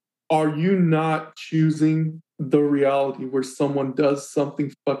 are you not choosing the reality where someone does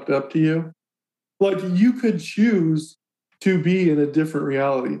something fucked up to you? Like you could choose to be in a different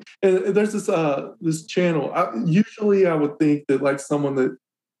reality. And there's this channel. Usually, I would think that like someone that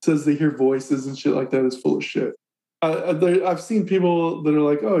says they hear voices and shit like that is full of shit. I've seen people that are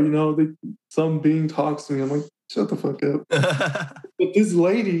like, oh, some being talks to me. I'm like, shut the fuck up. But this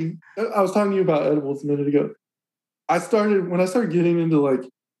lady, I was talking to you about edibles a minute ago. When I started getting into like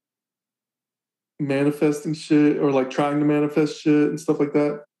manifesting shit or like trying to manifest shit and stuff like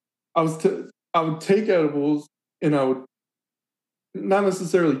that. I would take edibles and I would not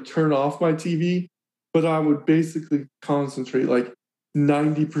necessarily turn off my TV, but I would basically concentrate like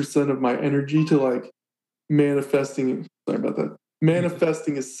 90% of my energy to like manifesting. Sorry about that.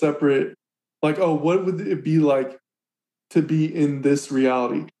 Manifesting a separate, like, oh, what would it be like to be in this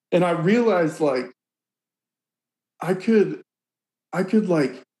reality? And I realized like I could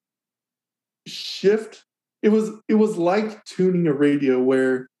like shift. It was like tuning a radio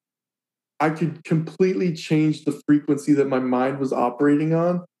where I could completely change the frequency that my mind was operating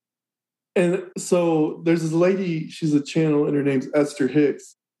on. And so there's this lady, she's a channel, and her name's Esther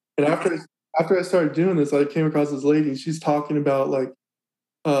Hicks. And after I started doing this, I came across this lady, and she's talking about like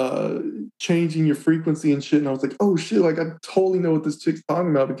uh changing your frequency and shit. And I was like, oh shit, like I totally know what this chick's talking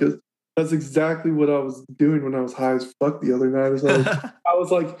about because that's exactly what I was doing when I was high as fuck the other night. I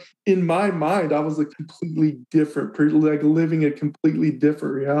was like, in my mind, I was a completely different, like living a completely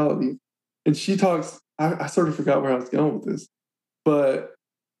different reality. And she talks, I sort of forgot where I was going with this, but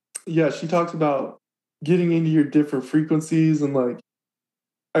yeah, she talks about getting into your different frequencies. And like,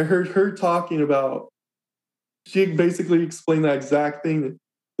 I heard her talking about, she basically explained that exact thing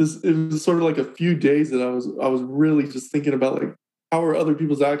it was sort of like a few days that I was really just thinking about like how are other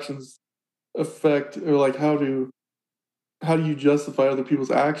people's actions affect, or like how do you justify other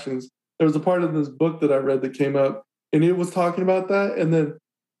people's actions. There was a part of this book that I read that came up, and it was talking about that. And then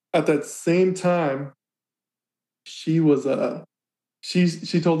at that same time, she was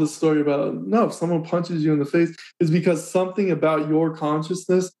she told this story about, no, if someone punches you in the face, it's because something about your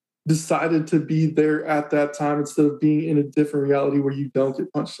consciousness decided to be there at that time instead of being in a different reality where you don't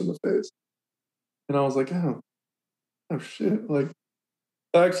get punched in the face. And I was like, oh shit, like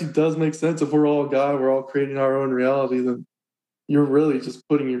that actually does make sense. If we're all God, we're all creating our own reality, then you're really just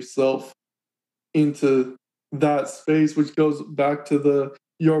putting yourself into that space, which goes back to the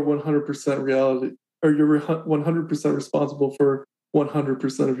you're 100% reality, or you're 100% responsible for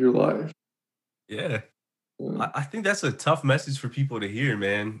 100% of your life. Yeah. Yeah. I think that's a tough message for people to hear,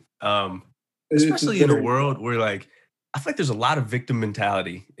 man. It's Especially in a very, world where, like, I feel like there's a lot of victim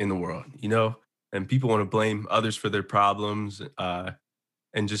mentality in the world, you know, and people want to blame others for their problems,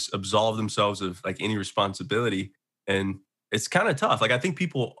 and just absolve themselves of like any responsibility. And it's kind of tough. Like, I think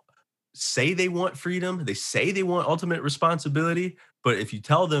people say they want freedom, they say they want ultimate responsibility, but if you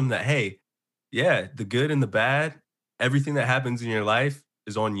tell them that, hey, yeah, the good and the bad, everything that happens in your life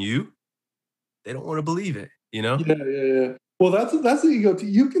is on you, they don't want to believe it, you know? yeah. Well, that's the ego.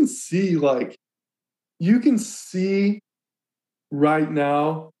 You can see like you can see right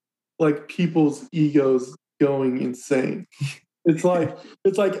now like people's egos going insane. It's like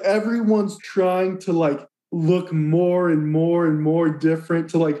everyone's trying to like look more and more and more different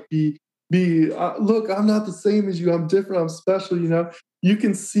to like be look, I'm not the same as you. I'm different. I'm special. You know, you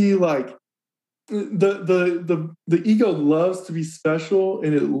can see like the ego loves to be special,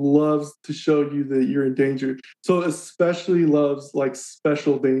 and it loves to show you that you're in danger. So especially loves like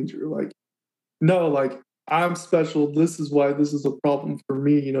special danger. Like no, like I'm special. This is why this is a problem for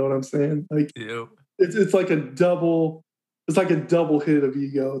me. You know what I'm saying? Like Yep. it's like a double. It's like a double hit of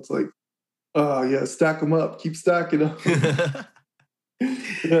ego. It's like, oh yeah, stack them up, keep stacking them.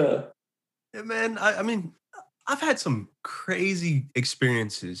 Yeah, Yeah, man. I mean, I've had some crazy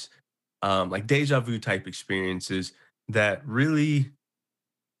experiences, like deja vu type experiences that really,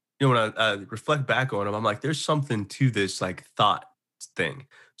 when I reflect back on them, I'm like, there's something to this like thought thing.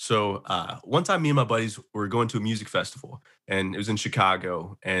 So one time, me and my buddies were going to a music festival, and it was in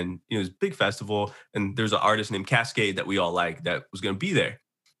Chicago, and it was a big festival, and there's an artist named Cascade that we all like that was going to be there,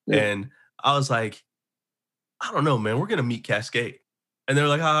 yeah. and I was like, I don't know, man, we're gonna meet Cascade. And they're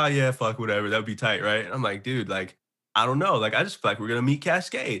like, ah, yeah, fuck, whatever. That would be tight, right? And I'm like, dude, like, I don't know. Like, I just feel like we're gonna meet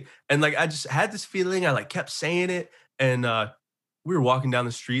Cascade. And like I just had this feeling, I like kept saying it. And we were walking down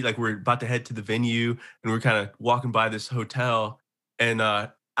the street, like we're about to head to the venue, and we're kind of walking by this hotel. And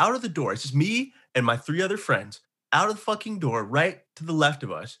out of the door, it's just me and my three other friends. Out of the fucking door, right to the left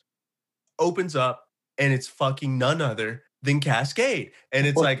of us, opens up, and it's fucking none other than Cascade. And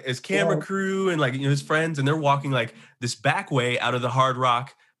it's like his camera Wow. crew and like his friends, and they're walking like this back way out of the Hard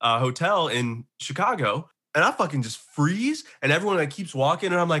Rock hotel in Chicago. And I fucking just freeze, and everyone like keeps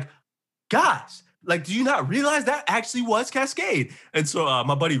walking, and I'm like, guys, like, do you not realize that actually was Cascade? And so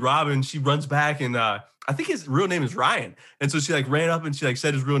my buddy Robin, she runs back, and I think his real name is Ryan. And so she like ran up and she like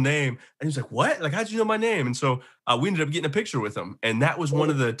said his real name, and he was like, "What? Like, how'd you know my name?" And so we ended up getting a picture with him, and that was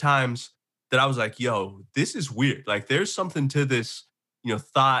one of the times that I was like, "Yo, this is weird. Like, there's something to this,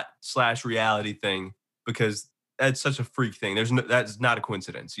 thought slash reality thing, because that's such a freak thing. That's not a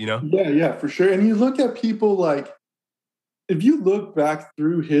coincidence, you know?" Yeah, for sure. And you look at people like, if you look back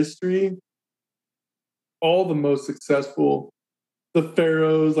through history, all the most successful, the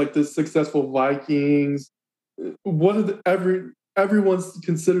pharaohs, like the successful Vikings, what are everyone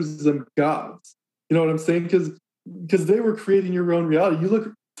considers them gods. You know what I'm saying? Because they were creating your own reality. You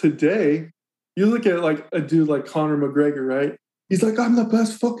look today, you look at like a dude like Conor McGregor, right? He's like, I'm the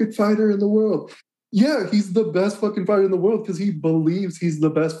best fucking fighter in the world. Yeah, he's the best fucking fighter in the world because he believes he's the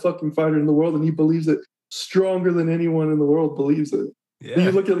best fucking fighter in the world, and he believes it stronger than anyone in the world believes it. And you Yeah.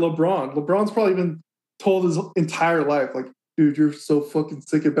 look at LeBron. LeBron's probably been told his entire life, like, dude, you're so fucking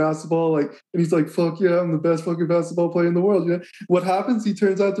sick at basketball. Like, and he's like, fuck yeah, I'm the best fucking basketball player in the world. You know? What happens? He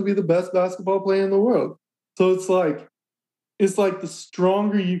turns out to be the best basketball player in the world. So it's like the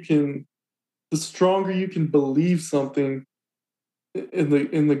stronger you can believe something, in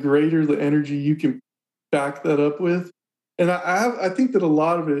the greater the energy you can back that up with. And I think that a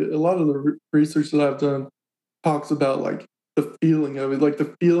lot of the research that I've done talks about like the feeling of it. Like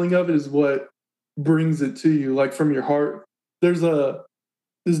the feeling of it is what brings it to you, like from your heart. There's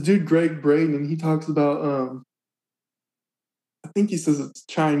this dude Greg Braden, and he talks about I think he says it's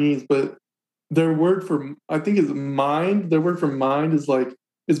Chinese, but their word for I think is mind. Their word for mind is like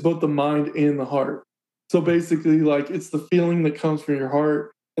is both the mind and the heart. So basically, like it's the feeling that comes from your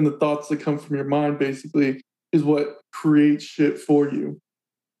heart and the thoughts that come from your mind, basically, is what creates shit for you.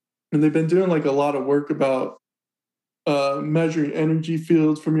 And they've been doing like a lot of work about measuring energy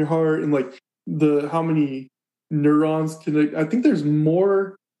fields from your heart and like the how many neurons connect. I think there's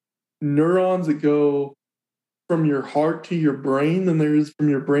more neurons that go from your heart to your brain than there is from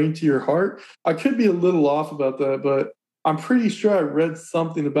your brain to your heart. I could be a little off about that, but I'm pretty sure I read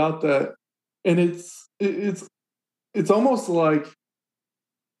something about that. And it's almost like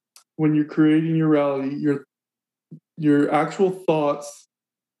when you're creating your reality, your actual thoughts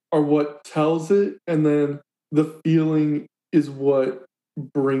are what tells it, and then the feeling is what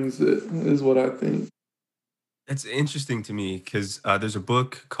brings it, is what I think. That's interesting to me because there's a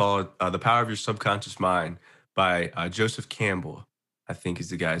book called The Power of Your Subconscious Mind by Joseph Campbell, I think is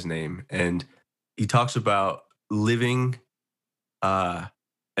the guy's name. And he talks about living uh,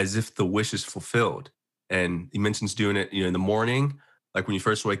 as if the wish is fulfilled. And he mentions doing it, in the morning, like when you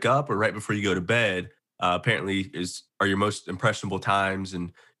first wake up or right before you go to bed. Apparently, are your most impressionable times,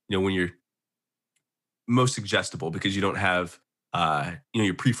 and when you're most suggestible because you don't have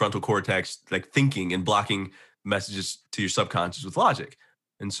your prefrontal cortex like thinking and blocking messages to your subconscious with logic.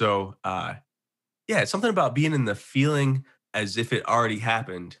 And so yeah, it's something about being in the feeling as if it already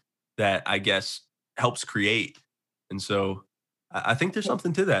happened that I guess helps create. And so I think there's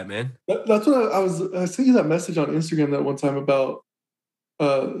something to that, man. That's what I sent you that message on Instagram that one time about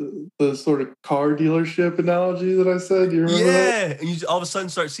uh, the sort of car dealership analogy that I said. Do you remember that? Yeah, and you all of a sudden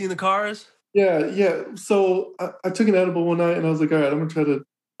start seeing the cars. Yeah, yeah. So I took an edible one night and I was like, all right, I'm gonna try to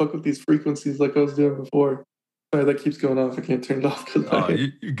fuck with these frequencies like I was doing before. Sorry, that keeps going off. I can't turn it off because Oh,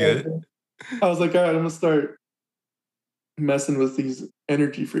 you're good. I was like, all right, I'm gonna start messing with these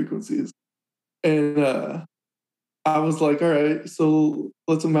energy frequencies. And I was like, all right, so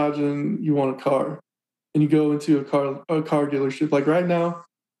let's imagine you want a car and you go into a car dealership. Like right now,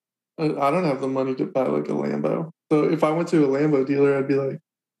 I don't have the money to buy like a Lambo. So if I went to a Lambo dealer, I'd be like,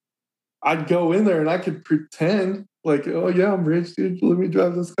 I'd go in there and I could pretend like, oh yeah, I'm rich, dude. Let me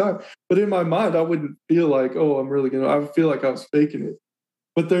drive this car. But in my mind, I wouldn't feel like, oh, I'm really gonna. I would feel like I was faking it.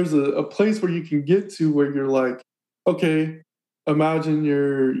 But there's a place where you can get to where you're like, okay, imagine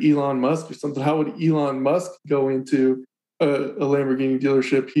you're Elon Musk or something. How would Elon Musk go into a Lamborghini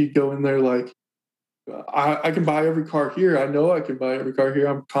dealership? He'd go in there like, I can buy every car here. I know I can buy every car here.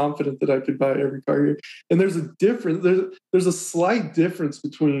 I'm confident that I could buy every car here. And there's a difference. There's a slight difference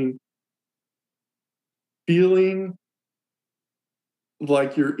between feeling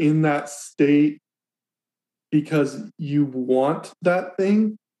like you're in that state because you want that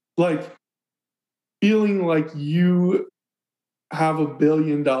thing, like feeling like you have $1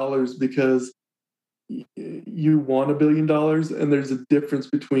 billion because you want $1 billion, and there's a difference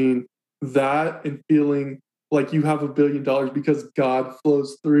between that and feeling like you have $1 billion because God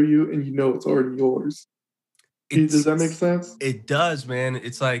flows through you and you know it's already yours. Does that make sense? It does, man.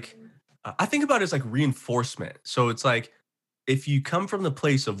 It's like I think about it as like reinforcement. So it's like if you come from the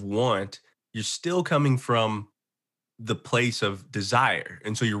place of want, you're still coming from the place of desire.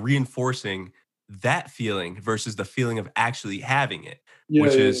 And so you're reinforcing that feeling versus the feeling of actually having it, Yeah,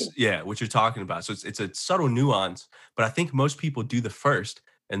 which yeah, is what you're talking about. So it's a subtle nuance, but I think most people do the first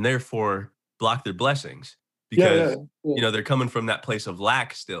and therefore block their blessings yeah, yeah, because yeah. they're coming from that place of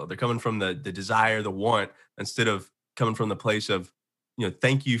lack still. They're coming from the desire, the want, instead of coming from the place of,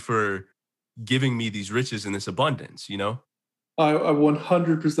 thank you for giving me these riches and this abundance. I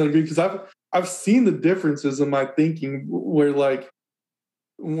 100% agree because I've seen the differences in my thinking where like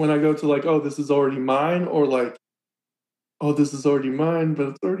when I go to like, oh, this is already mine, or like, oh, this is already mine, but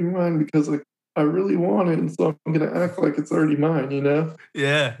it's already mine because like I really want it, and so I'm gonna act like it's already mine.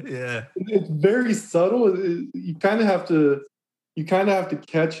 Yeah, yeah. It's very subtle. You kind of have to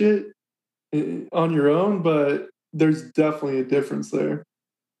catch it on your own, but there's definitely a difference there.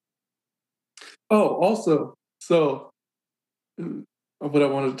 Oh, also, so what I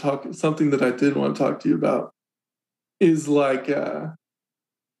wanted to talk, something that I did want to talk to you about is like,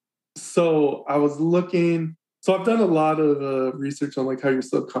 so I was looking, so I've done a lot of research on like how your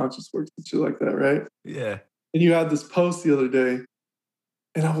subconscious works and shit like that, right? Yeah. And you had this post the other day,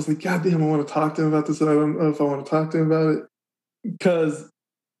 and I was like, God damn, I want to talk to him about this. I don't know if I want to talk to him about it because,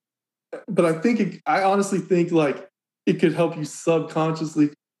 but I honestly think like it could help you subconsciously.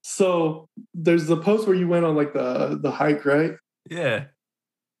 So there's the post where you went on like the hike, right? Yeah.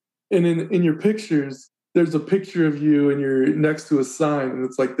 And in your pictures, there's a picture of you and you're next to a sign, and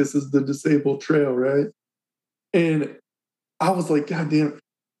it's like, this is the disabled trail, right? And I was like, God damn.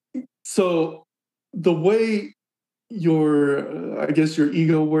 So the way your I guess your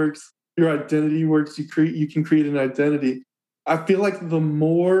ego works, your identity works. You can create an identity. I feel like the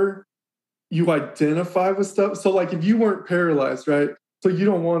more you identify with stuff, so like if you weren't paralyzed, right? So you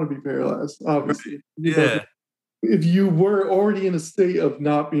don't want to be paralyzed, Right. obviously. Yeah. If you were already in a state of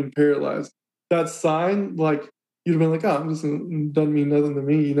not being paralyzed, that sign, like you'd have been like, oh, I'm just doesn't mean nothing to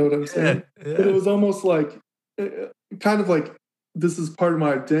me. You know what I'm Yeah. saying? But it Yeah. was almost like, kind of like, this is part of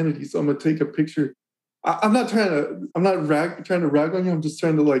my identity. So I'm gonna take a picture. I'm not trying to. I'm not trying to rag on you. I'm just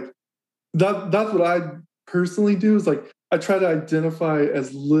trying to like that. That's what I personally do. Is like I try to identify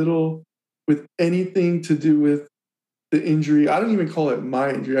as little with anything to do with the injury. I don't even call it my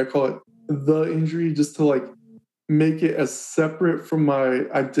injury. I call it the injury, just to like make it as separate from my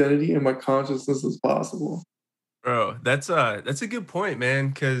identity and my consciousness as possible. Bro, that's a good point, man.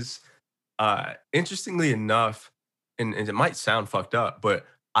 Because interestingly enough, and it might sound fucked up, but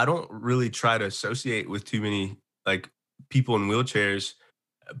I don't really try to associate with too many like people in wheelchairs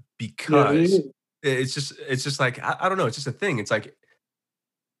Yeah, me because neither. it's just like I don't know, it's just a thing. It's like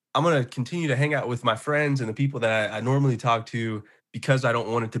I'm gonna continue to hang out with my friends and the people that I normally talk to because I don't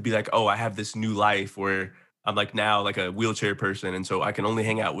want it to be like, oh, I have this new life where I'm like now like a wheelchair person, and so I can only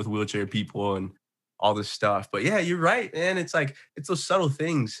hang out with wheelchair people and all this stuff. But yeah, you're right, man. It's like it's those subtle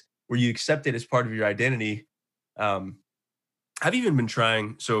things where you accept it as part of your identity. Um, I've even been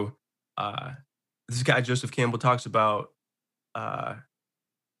trying. So uh, this guy Joseph Campbell talks about uh,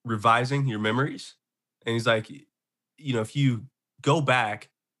 revising your memories, and he's like, if you go back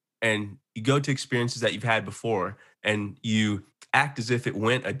and you go to experiences that you've had before and you act as if it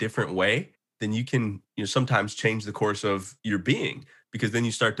went a different way, then you can, sometimes change the course of your being because then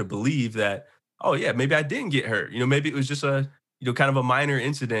you start to believe that, oh yeah, maybe I didn't get hurt. Maybe it was just a, kind of a minor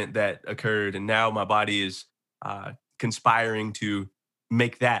incident that occurred and now my body is conspiring to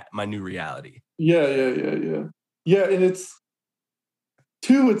make that my new reality. Yeah, yeah, yeah, yeah. Yeah, and it's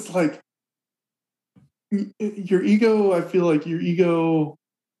too, it's like your ego, I feel like your ego,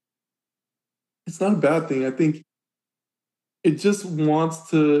 it's not a bad thing. I think it just wants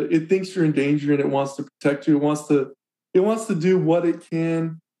to, it thinks you're in danger and it wants to protect you. It wants to do what it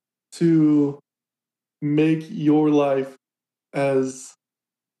can to make your life as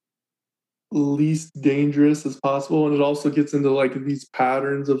least dangerous as possible. And it also gets into like these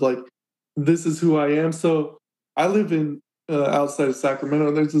patterns of like, this is who I am. So I live in outside of Sacramento.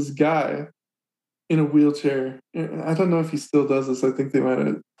 And there's this guy in a wheelchair. I don't know if he still does this. I think they might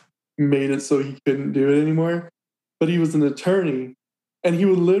have made it so he couldn't do it anymore. But he was an attorney, and he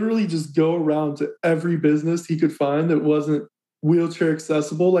would literally just go around to every business he could find that wasn't wheelchair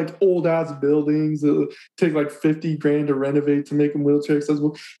accessible, like old ass buildings that would take like 50 grand to renovate to make them wheelchair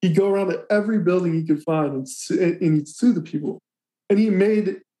accessible. He'd go around to every building he could find and he'd sue the people. And he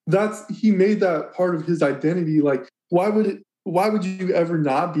made that part of his identity. Like, why would you ever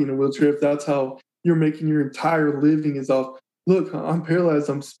not be in a wheelchair if that's how you're making your entire living is off, look, I'm paralyzed,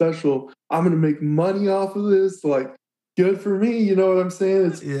 I'm special, I'm gonna make money off of this, like, good for me, you know what I'm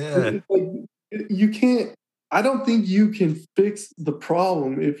saying? Yeah, It's like you can't, I don't think you can fix the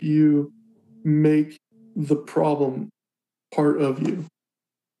problem if you make the problem part of you.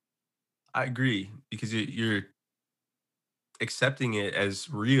 I agree because you're accepting it as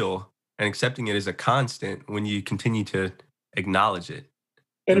real and accepting it as a constant when you continue to acknowledge it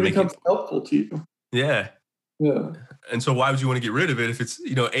And and it make it becomes helpful to you. yeah. Yeah. And so why would you want to get rid of it if it's,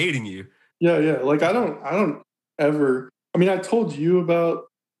 aiding you? Yeah, yeah. Like I don't ever, I mean, I told you about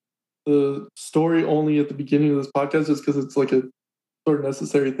the story only at the beginning of this podcast just because it's like a sort of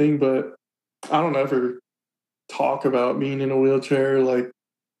necessary thing, but I don't ever talk about being in a wheelchair, like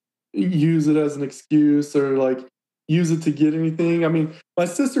use it as an excuse or like use it to get anything. I mean, my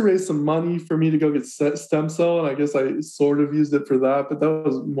sister raised some money for me to go get stem cell, and I guess I sort of used it for that, but that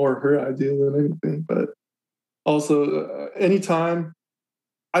was more her idea than anything. But also, anytime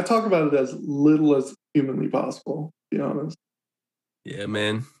I talk about it as little as humanly possible, to be honest. Yeah,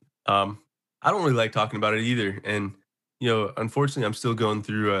 man. Um, I don't really like talking about it either. And, unfortunately, I'm still going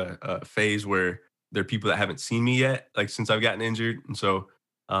through a phase where there are people that haven't seen me yet, like since I've gotten injured. And so,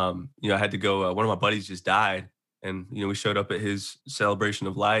 I had to go. One of my buddies just died, and we showed up at his celebration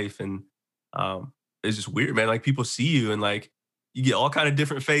of life, and it's just weird, man. Like people see you, and like you get all kind of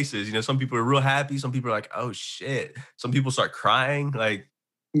different faces. Some people are real happy, some people are like, "Oh shit," some people start crying. Like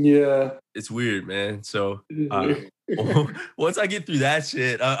Yeah. it's weird, man. So uh, It is weird. once I get through that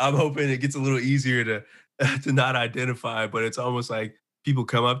shit, I'm hoping it gets a little easier to to not identify. But it's almost like people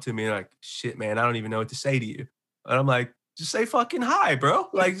come up to me and like, "Shit, man, I don't even know what to say to you," and I'm like, "Just say fucking hi, bro.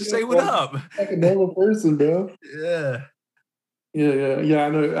 Like, just say what like, up." like a normal person, bro. Yeah. Yeah.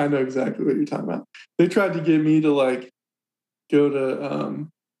 I know exactly what you're talking about. They tried to get me to like go to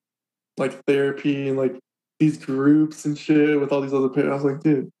like therapy and like these groups and shit with all these other people. I was like,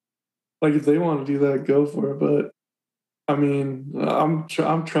 dude, like if they want to do that, go for it. But I mean, I'm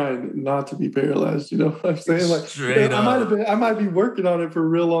trying not to be paralyzed. You know what I'm saying? Like, Straight up. I might be working on it for a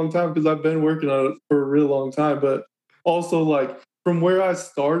real long time because I've been working on it for a real long time. But also, like, from where I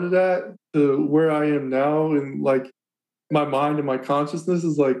started at to where I am now, and like my mind and my consciousness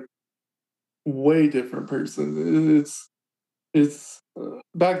is like way different person. It's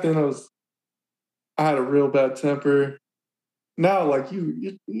back then I had a real bad temper. Now, like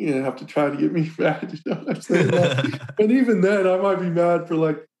you have to try to get me mad. You know what I'm saying? Like, and even then, I might be mad for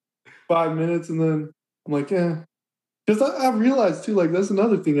like 5 minutes, and then I'm like, yeah. Because I realized too, like that's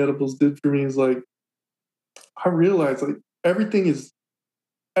another thing edibles did for me is like I realized like everything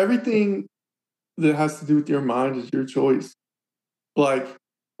that has to do with your mind is your choice. Like,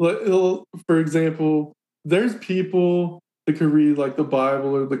 for example, there's people that could read like the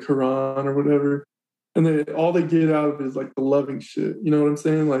Bible or the Quran or whatever, and all they get out of it is like the loving shit. You know what I'm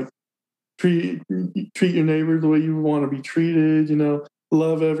saying? Like treat treat your neighbor the way you want to be treated. You know,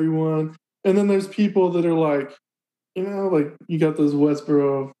 love everyone. And then there's people that are like, you know, like you got those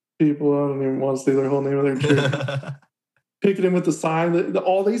Westboro people. I don't even want to say their whole name of their church. Picking them with the sign that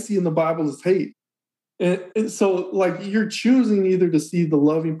all they see in the Bible is hate. And so, like, you're choosing either to see the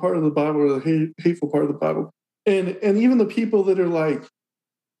loving part of the Bible or the hateful part of the Bible. And even the people that are like,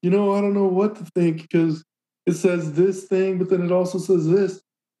 you know, I don't know what to think because it says this thing, but then it also says this.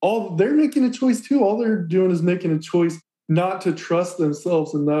 All they're making a choice too. All they're doing is making a choice not to trust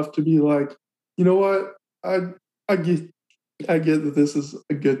themselves enough to be like, you know what, I get I get that this is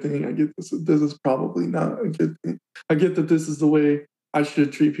a good thing. I get this is probably not a good thing. I get that this is the way I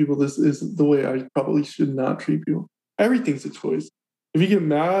should treat people. This is the way I probably should not treat people. Everything's a choice. If you get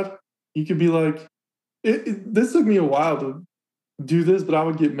mad, you could be like, this took me a while to do this, but I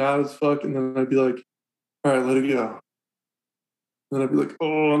would get mad as fuck, and then I'd be like, all right, let it go. And then I'd be like,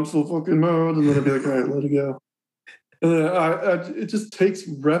 oh, I'm so fucking mad, and then I'd be like, all right, let it go. And then it just takes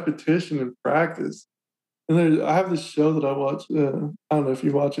repetition and practice. And then I have this show that I watch. I don't know if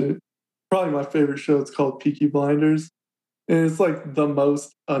you watch it. Probably my favorite show. It's called Peaky Blinders, and it's like the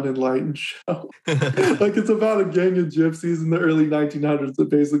most unenlightened show. Like it's about a gang of gypsies in the early 1900s that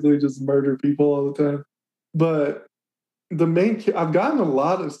basically just murder people all the time. But I've gotten a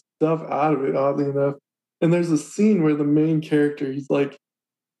lot of stuff out of it, oddly enough. And there's a scene where the main character, he's like,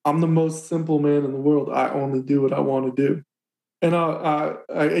 "I'm the most simple man in the world. I only do what I want to do." And I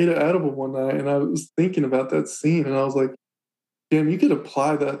ate an edible one night, and I was thinking about that scene, and I was like, "Damn, you could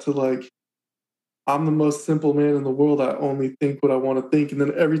apply that to like." I'm the most simple man in the world. I only think what I want to think. And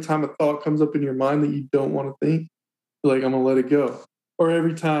then every time a thought comes up in your mind that you don't want to think, you're like, I'm going to let it go. Or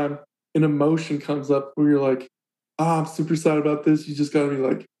every time an emotion comes up where you're like, I'm super sad about this, you just got to be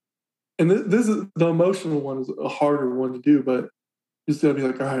like, and this is the emotional one is a harder one to do, but you just got to be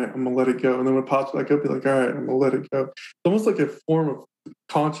like, all right, I'm going to let it go. And then when it pops back up, be like, all right, I'm going to let it go. It's almost like a form of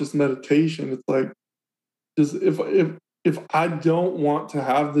conscious meditation. It's like, just if I don't want to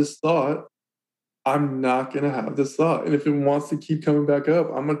have this thought, I'm not going to have this thought. And if it wants to keep coming back up,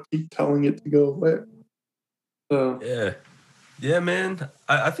 I'm going to keep telling it to go away. So, Yeah. Yeah, man.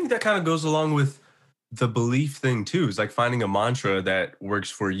 I think that kind of goes along with the belief thing too. It's like finding a mantra that works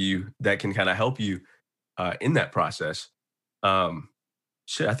for you that can kind of help you in that process. Um,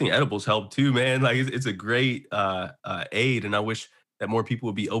 shit, I think edibles help too, man. Like it's a great aid, and I wish that more people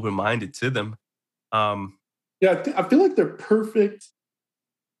would be open minded to them. Um, yeah, I feel like they're perfect.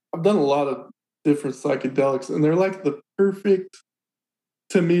 I've done a lot of different psychedelics, and they're like the perfect,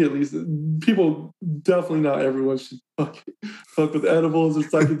 to me at least. People, definitely not everyone should fuck with edibles or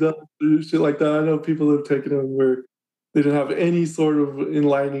psychedelics or shit like that. I know people have taken them where they didn't have any sort of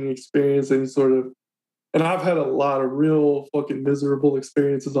enlightening experience, any sort of, and I've had a lot of real fucking miserable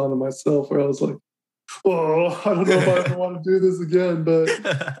experiences on it myself where I was like, oh, I don't know if I ever want to do this again. But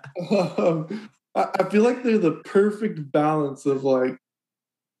I feel like they're the perfect balance of like,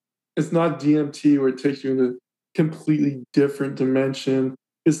 it's not DMT where it takes you into a completely different dimension.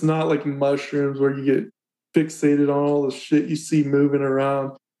 It's not like mushrooms where you get fixated on all the shit you see moving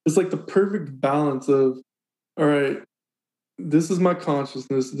around. It's like the perfect balance of, all right, this is my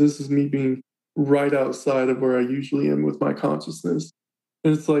consciousness. This is me being right outside of where I usually am with my consciousness.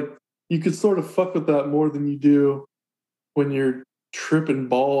 And it's like you could sort of fuck with that more than you do when you're tripping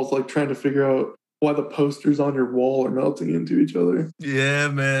balls, like trying to figure out why the posters on your wall are melting into each other. yeah,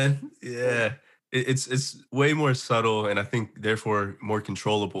 man. Yeah. It's way more subtle and I think therefore more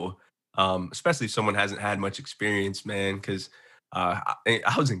controllable. Especially if someone hasn't had much experience, man. Because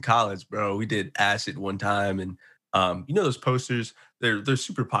I was in college, bro. We did acid one time, and you know those posters? They're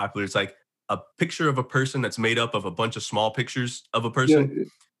super popular. It's like a picture of a person that's made up of a bunch of small pictures of a Yeah,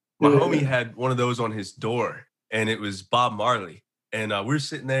 person. My yeah, homie yeah. had one of those on his door, and it was Bob Marley. And we are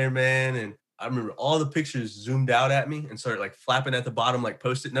sitting there, man, and I remember all the pictures zoomed out at me and started like flapping at the bottom like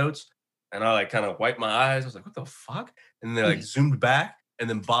post-it notes. And I like kind of wiped my eyes. I was like, "What the fuck?" And then they like zoomed back, and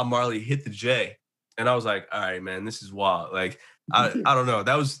then Bob Marley hit the J, and I was like, "All right, man, this is wild." Like, I don't know.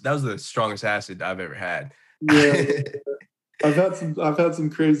 That was the strongest acid I've ever had. Yeah, I've had some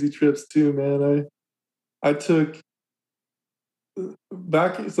crazy trips too, man. I took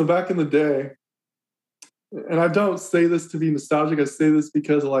back in the day, and I don't say this to be nostalgic. I say this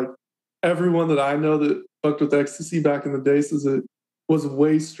because like everyone that I know that fucked with ecstasy back in the day says it was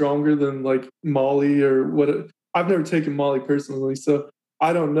way stronger than like Molly or what. I've never taken Molly personally, so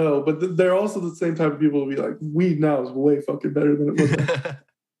I don't know. But they're also the same type of people who be like, weed now is way fucking better than it was.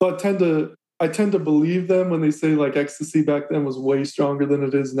 So I tend to believe them when they say like ecstasy back then was way stronger than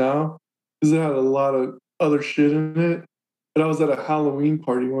it is now because it had a lot of other shit in it. But I was at a Halloween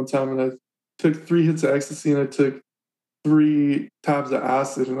party one time and I took 3 hits of ecstasy and I took 3 tabs of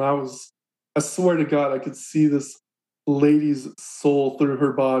acid, and I swear to God, I could see this lady's soul through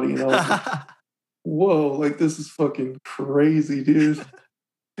her body, and I was like, whoa, like this is fucking crazy, dude.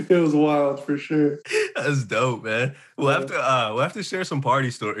 It was wild for sure. That's dope, man. Yeah, We'll have to share some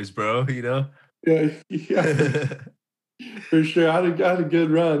party stories, bro. You know. yeah, yeah, for sure. I had a good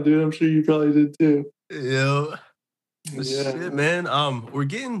run, dude. I'm sure you probably did too. Yeah. Yeah, Shit, man. We're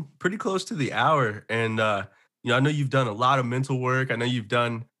getting pretty close to the hour, and I know you've done a lot of mental work. I know you've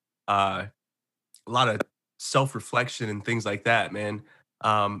done uh, a lot of self-reflection and things like that, man.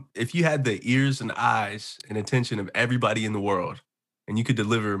 If you had the ears and eyes and attention of everybody in the world, and you could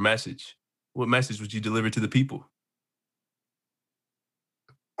deliver a message, what message would you deliver to the people?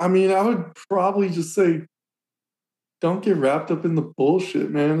 I mean, I would probably just say, don't get wrapped up in the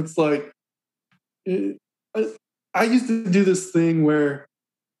bullshit, man. It's like it, I, I used to do this thing where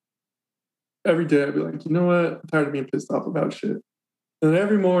every day I'd be like, you know what? I'm tired of being pissed off about shit. And then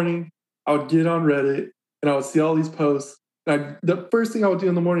every morning I would get on Reddit and I would see all these posts. And the first thing I would do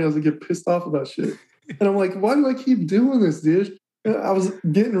in the morning, I was like, get pissed off about shit. And I'm like, why do I keep doing this, dude? And I was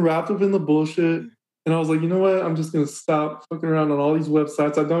getting wrapped up in the bullshit. And I was like, you know what? I'm just gonna stop fucking around on all these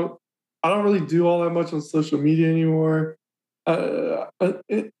websites. I don't really do all that much on social media anymore.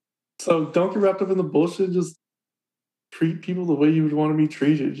 So don't get wrapped up in the bullshit. Just treat people the way you would want to be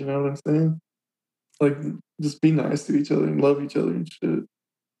treated. You know what I'm saying? Like, just be nice to each other and love each other and shit.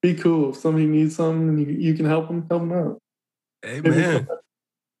 Be cool. If somebody needs something and you can help them out. Maybe Amen.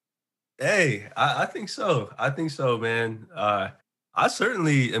 Hey, I think so. I think so, man. I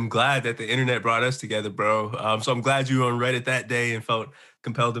certainly am glad that the internet brought us together, bro. So I'm glad you were on Reddit that day and felt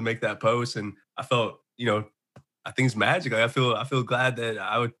compelled to make that post. And I felt, I think it's magic. Like, I feel glad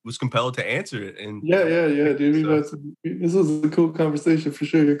that was compelled to answer it. And yeah, yeah, yeah, dude. so, This was a cool conversation for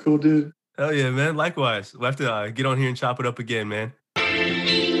sure. You're a cool dude. hell yeah, man. Likewise, we'll have to get on here and chop it up again, man.